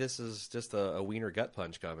 and maybe this is just a wiener gut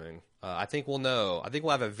punch coming. I think we'll know. I think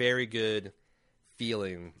we'll have a very good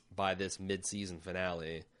feeling by this mid-season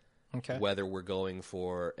finale. Okay. Whether we're going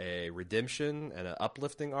for a redemption and an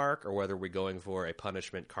uplifting arc, or whether we're going for a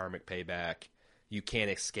punishment, karmic payback, you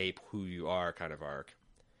can't escape who you are kind of arc.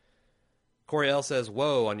 Corey L. says,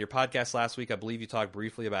 whoa, on your podcast last week, I believe you talked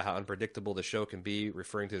briefly about how unpredictable the show can be,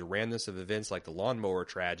 referring to the randomness of events like the lawnmower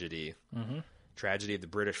tragedy, tragedy of the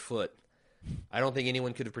British foot. I don't think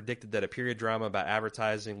anyone could have predicted that a period drama about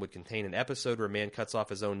advertising would contain an episode where a man cuts off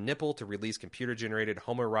his own nipple to release computer-generated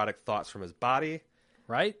homoerotic thoughts from his body.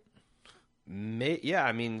 Right? Yeah,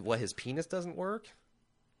 I mean, his penis doesn't work?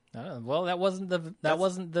 Well, that wasn't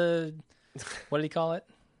the what did he call it?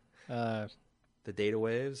 The data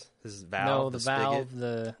waves? His valve? No, the spigot?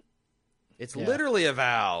 valve, It's literally a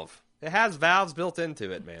valve. It has valves built into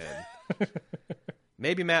it, man.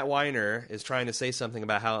 Maybe Matt Weiner is trying to say something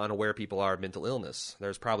about how unaware people are of mental illness.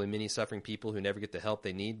 There's probably many suffering people who never get the help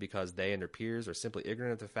they need because they and their peers are simply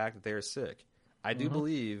ignorant of the fact that they are sick. I do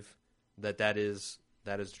believe that is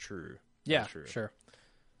true. Yeah, true. Sure.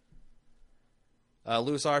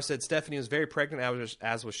 Louis R. said Stephanie was very pregnant,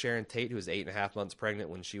 as was Sharon Tate, who was 8.5 months pregnant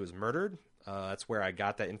when she was murdered. That's where I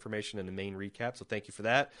got that information in the main recap, so thank you for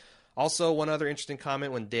that. Also, one other interesting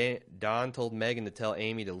comment when Don told Megan to tell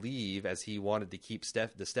Amy to leave as he wanted to keep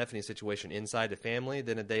the Stephanie situation inside the family.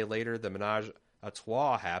 Then a day later, the menage a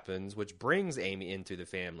trois happens, which brings Amy into the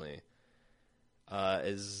family. Are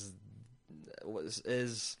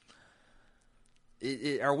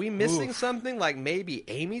we missing something? Like maybe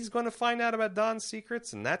Amy's going to find out about Don's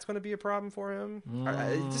secrets, and that's going to be a problem for him?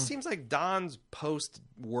 It just seems like Don's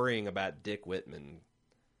post-worrying about Dick Whitman.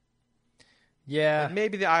 Yeah. Like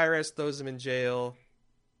maybe the IRS throws him in jail.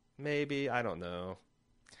 Maybe. I don't know.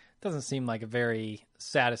 Doesn't seem like a very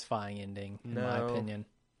satisfying ending, in my opinion.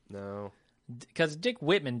 No. Because Dick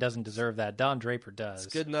Whitman doesn't deserve that. Don Draper does.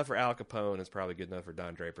 It's good enough for Al Capone. It's probably good enough for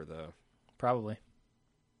Don Draper, though. Probably.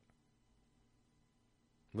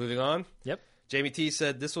 Moving on. Yep. Jamie T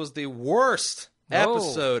said, this was the worst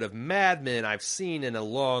episode of Mad Men I've seen in a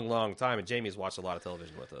long, long time. And Jamie's watched a lot of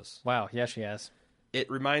television with us. Wow. Yeah, she has. It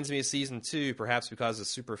reminds me of season 2, perhaps because of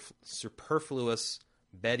superfluous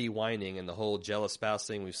Betty whining and the whole jealous spouse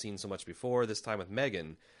thing we've seen so much before, this time with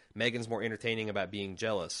Megan. Megan's more entertaining about being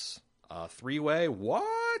jealous. Three-way?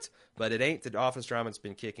 What? But it ain't the office drama that's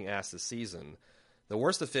been kicking ass this season. The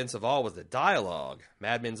worst offense of all was the dialogue.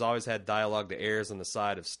 Mad Men's always had dialogue that errs on the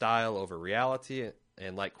side of style over reality,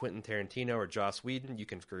 and like Quentin Tarantino or Joss Whedon, you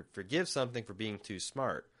can forgive something for being too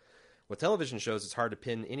smart. With television shows, it's hard to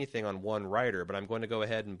pin anything on one writer, but I'm going to go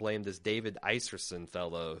ahead and blame this David Iserson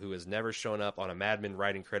fellow who has never shown up on a Mad Men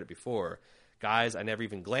writing credit before. Guys, I never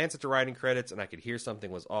even glanced at the writing credits, and I could hear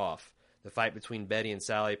something was off. The fight between Betty and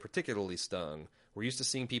Sally particularly stung. We're used to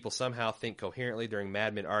seeing people somehow think coherently during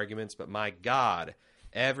Mad Men arguments, but my God,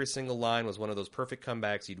 every single line was one of those perfect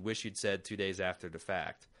comebacks you'd wish you'd said 2 days after the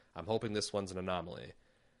fact. I'm hoping this one's an anomaly.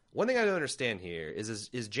 One thing I don't understand here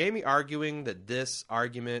is Jamie arguing that this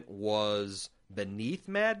argument was beneath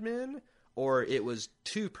Mad Men, or it was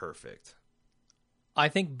too perfect? I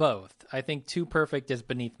think both. I think too perfect is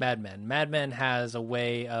beneath Mad Men. Mad Men has a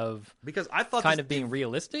way of because I thought kind of being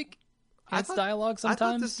realistic in its dialogue sometimes. I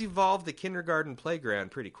thought this evolved the kindergarten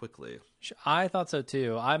playground pretty quickly. I thought so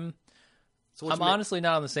too. I'm honestly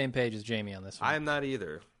not on the same page as Jamie on this one. I'm not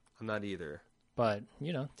either. But,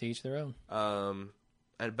 to each their own.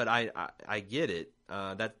 But I get it.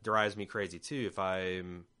 That drives me crazy too. If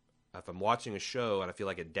I'm watching a show and I feel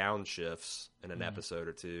like it downshifts in an episode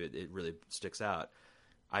or two, it really sticks out.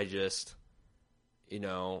 I just,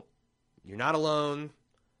 you're not alone.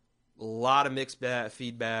 A lot of mixed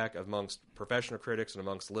feedback amongst professional critics and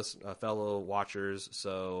amongst fellow watchers.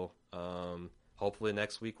 So hopefully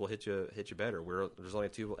next week we'll hit you better. There's only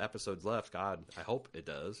 2 episodes left. God, I hope it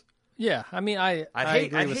does. Yeah, I mean, I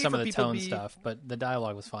agree with some of the tone stuff, but the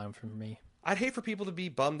dialogue was fine for me. I'd hate for people to be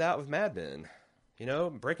bummed out with Mad Men.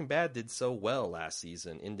 Breaking Bad did so well last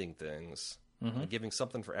season, ending things, giving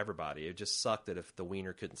something for everybody. It just sucked that if the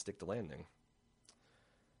wiener couldn't stick the landing.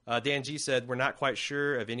 Dan G said, we're not quite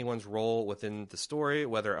sure of anyone's role within the story,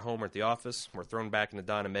 whether at home or at the office. We're thrown back into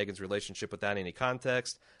Don and Megan's relationship without any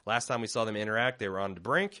context. Last time we saw them interact, they were on the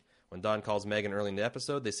brink. When Don calls Megan early in the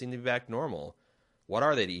episode, they seem to be back normal. What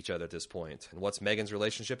are they to each other at this point? And what's Megan's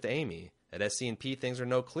relationship to Amy? At SC&P, things are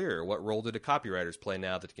no clearer. What role do the copywriters play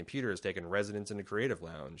now that the computer has taken residence in the creative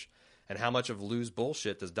lounge? And how much of Lou's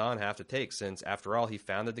bullshit does Don have to take since, after all, he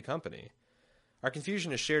founded the company? Our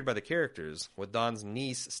confusion is shared by the characters. With Don's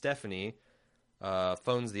niece, Stephanie,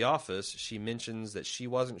 phones the office, she mentions that she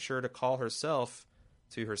wasn't sure to call herself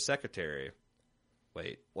to her secretary.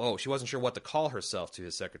 She wasn't sure what to call herself to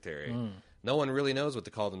his secretary. No one really knows what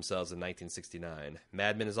to call themselves in 1969.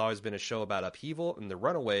 Mad Men has always been a show about upheaval, and The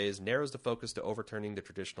Runaways narrows the focus to overturning the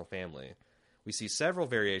traditional family. We see several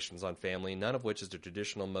variations on family, none of which is the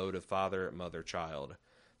traditional mode of father, mother, child.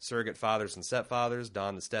 Surrogate fathers and stepfathers,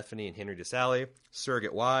 Don to Stephanie and Henry to Sally.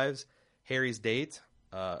 Surrogate wives, Harry's date,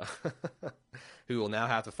 who will now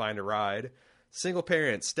have to find a ride. Single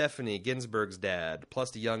parents, Stephanie, Ginsberg's dad, plus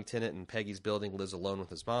the young tenant in Peggy's building lives alone with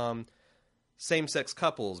his mom. Same-sex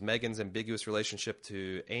couples, Megan's ambiguous relationship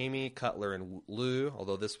to Amy, Cutler, and Lou,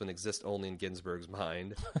 although this one exists only in Ginsberg's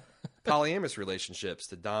mind. Polyamorous relationships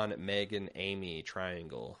to Don, Megan, Amy,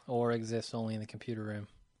 triangle. Or exists only in the computer room.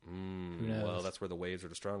 Who knows? Well, that's where the waves are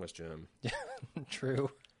the strongest, Jim. True.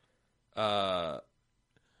 It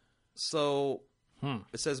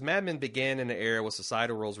says, Mad Men began in an era where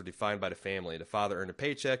societal roles were defined by the family. The father earned a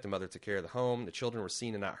paycheck, the mother took care of the home. The children were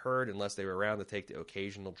seen and not heard unless they were around to take the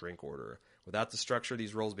occasional drink order. Without the structure,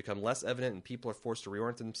 these roles become less evident and people are forced to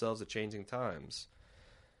reorient themselves to changing times.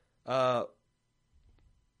 It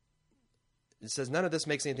says, none of this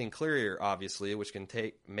makes anything clearer, obviously, which can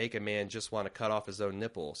make a man just want to cut off his own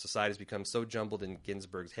nipple. Society's become so jumbled in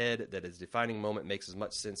Ginsberg's head that his defining moment makes as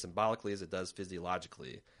much sense symbolically as it does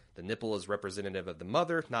physiologically. The nipple is representative of the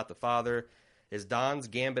mother, not the father. Is Don's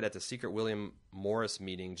gambit at the secret William Morris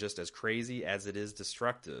meeting just as crazy as it is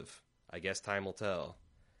destructive? I guess time will tell.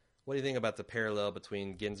 What do you think about the parallel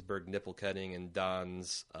between Ginsberg nipple cutting and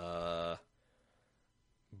Don's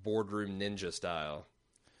boardroom ninja style?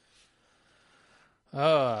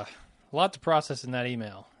 A lot to process in that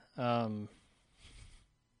email. There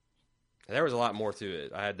was a lot more to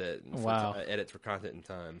it. I had to edit for content and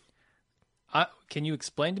time. Can you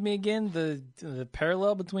explain to me again the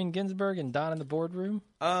parallel between Ginsberg and Don in the boardroom?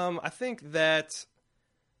 I think that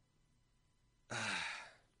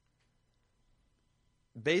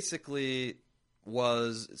basically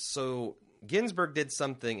Ginsberg did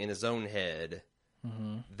something in his own head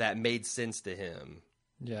that made sense to him.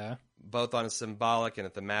 Yeah. Both on a symbolic and a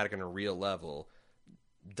thematic and a real level.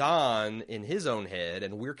 Don, in his own head,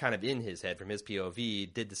 and we're kind of in his head from his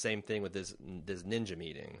POV, did the same thing with this ninja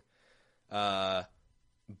meeting. But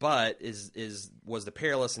was the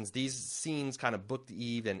parallel, since these scenes kind of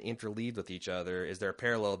booked-eaved and interleaved with each other, is there a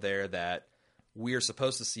parallel there that we're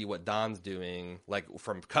supposed to see what Don's doing, like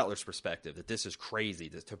from Cutler's perspective, that this is crazy.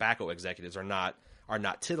 The tobacco executives are not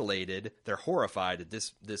titillated. They're horrified that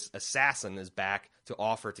this assassin is back to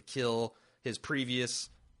offer to kill his previous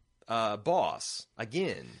boss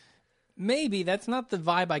again. Maybe that's not the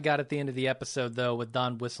vibe I got at the end of the episode, though, with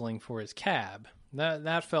Don whistling for his cab.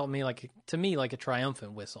 That felt to me like a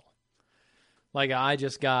triumphant whistle, like I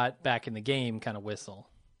just got back in the game kind of whistle.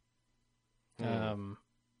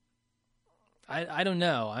 I don't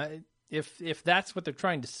know. If that's what they're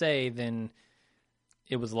trying to say, then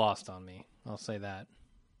it was lost on me. I'll say that.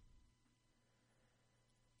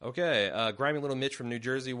 Okay, grimy little Mitch from New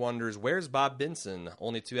Jersey wonders, where's Bob Benson?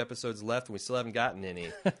 Only 2 episodes left and we still haven't gotten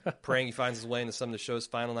any. Praying he finds his way into some of the show's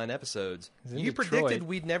final 9 episodes. You predicted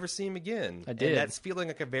we'd never see him again. I did. And that's feeling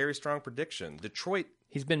like a very strong prediction. Detroit...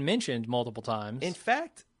 He's been mentioned multiple times. In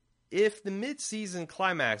fact, if the mid-season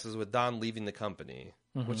climax is with Don leaving the company,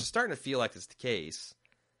 which is starting to feel like it's the case,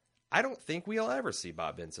 I don't think we'll ever see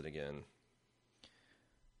Bob Benson again.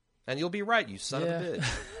 And you'll be right, you son of a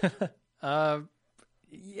bitch.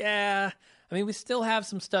 Yeah. I mean, we still have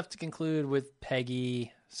some stuff to conclude with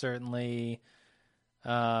Peggy, certainly.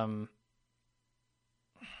 Yeah,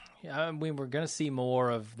 I mean, we're going to see more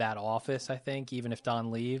of that office, I think, even if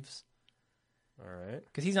Don leaves. All right.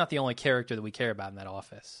 Because he's not the only character that we care about in that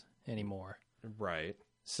office anymore. Right.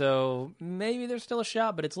 So maybe there's still a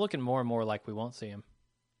shot, but it's looking more and more like we won't see him.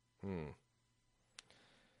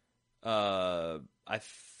 I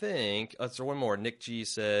think, so one more. Nick G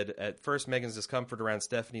said, at first Megan's discomfort around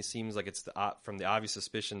Stephanie seems like it's from the obvious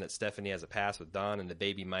suspicion that Stephanie has a past with Don and the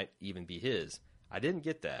baby might even be his. I didn't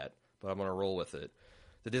get that, but I'm going to roll with it.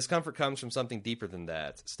 The discomfort comes from something deeper than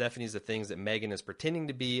that. Stephanie's the things that Megan is pretending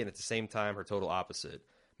to be and at the same time her total opposite.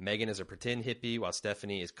 Megan is a pretend hippie, while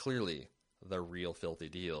Stephanie is clearly the real filthy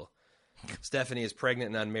deal. Stephanie is pregnant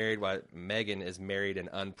and unmarried, while Megan is married and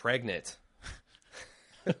unpregnant.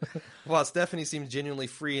 While Stephanie seems genuinely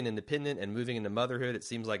free and independent and moving into motherhood, it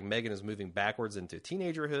seems like Megan is moving backwards into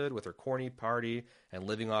teenagerhood with her corny party and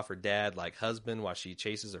living off her dad-like husband while she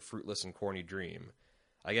chases a fruitless and corny dream.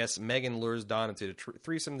 I guess Megan lures Don into the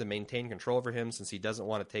threesome to maintain control over him since he doesn't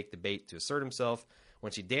want to take the bait to assert himself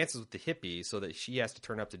when she dances with the hippie so that she has to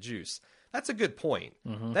turn up the juice. That's a good point.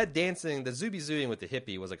 Mm-hmm. That dancing, the zooby-zooing with the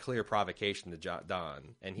hippie was a clear provocation to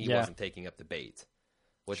Don, and he wasn't taking up the bait,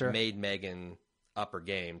 which made Megan up her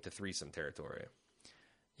game to threesome territory.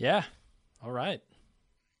 Yeah. All right.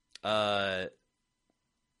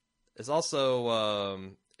 It's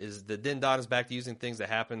also then Don is back to using things that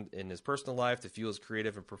happened in his personal life to fuel his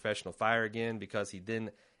creative and professional fire again, because he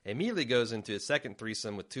then immediately goes into his second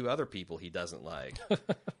threesome with 2 other people he doesn't like,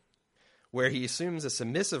 where he assumes a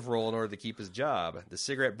submissive role in order to keep his job. The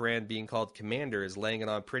cigarette brand being called Commander is laying it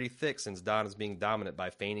on pretty thick since Don is being dominant by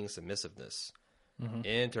feigning submissiveness. Mm-hmm.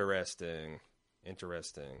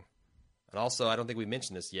 Interesting. And also, I don't think we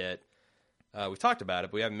mentioned this yet. We've talked about it,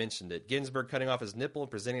 but we haven't mentioned it. Ginsburg cutting off his nipple and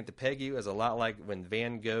presenting it to Peggy is a lot like when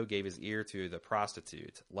Van Gogh gave his ear to the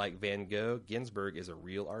prostitute. Like Van Gogh, Ginsburg is a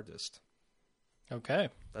real artist. Okay.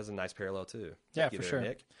 That's a nice parallel, too. Yeah, for sure.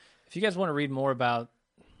 Nick. If you guys want to read more about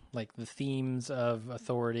like the themes of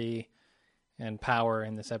authority and power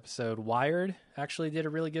in this episode, Wired actually did a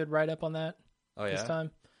really good write-up on that this time.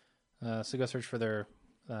 So go search for their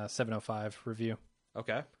 705 review.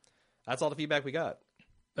 Okay. That's all the feedback we got.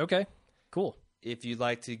 Okay, cool. If you'd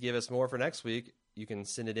like to give us more for next week, you can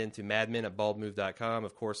send it in to madmen@baldmove.com.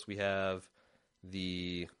 Of course, we have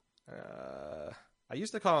the... I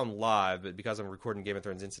used to call them live, but because I'm recording Game of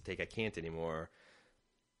Thrones Instant Take, I can't anymore.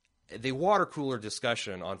 The water cooler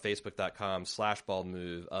discussion on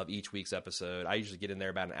Facebook.com/baldmove of each week's episode. I usually get in there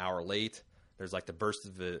about an hour late. There's like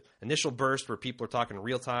the initial burst where people are talking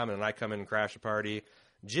real time, and then I come in and crash the party.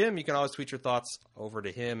 Jim, you can always tweet your thoughts over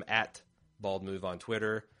to him at BaldMove on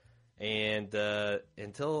Twitter. And I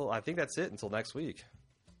think that's it until next week.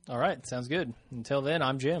 All right. Sounds good. Until then,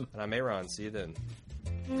 I'm Jim. And I'm Aaron. See you then.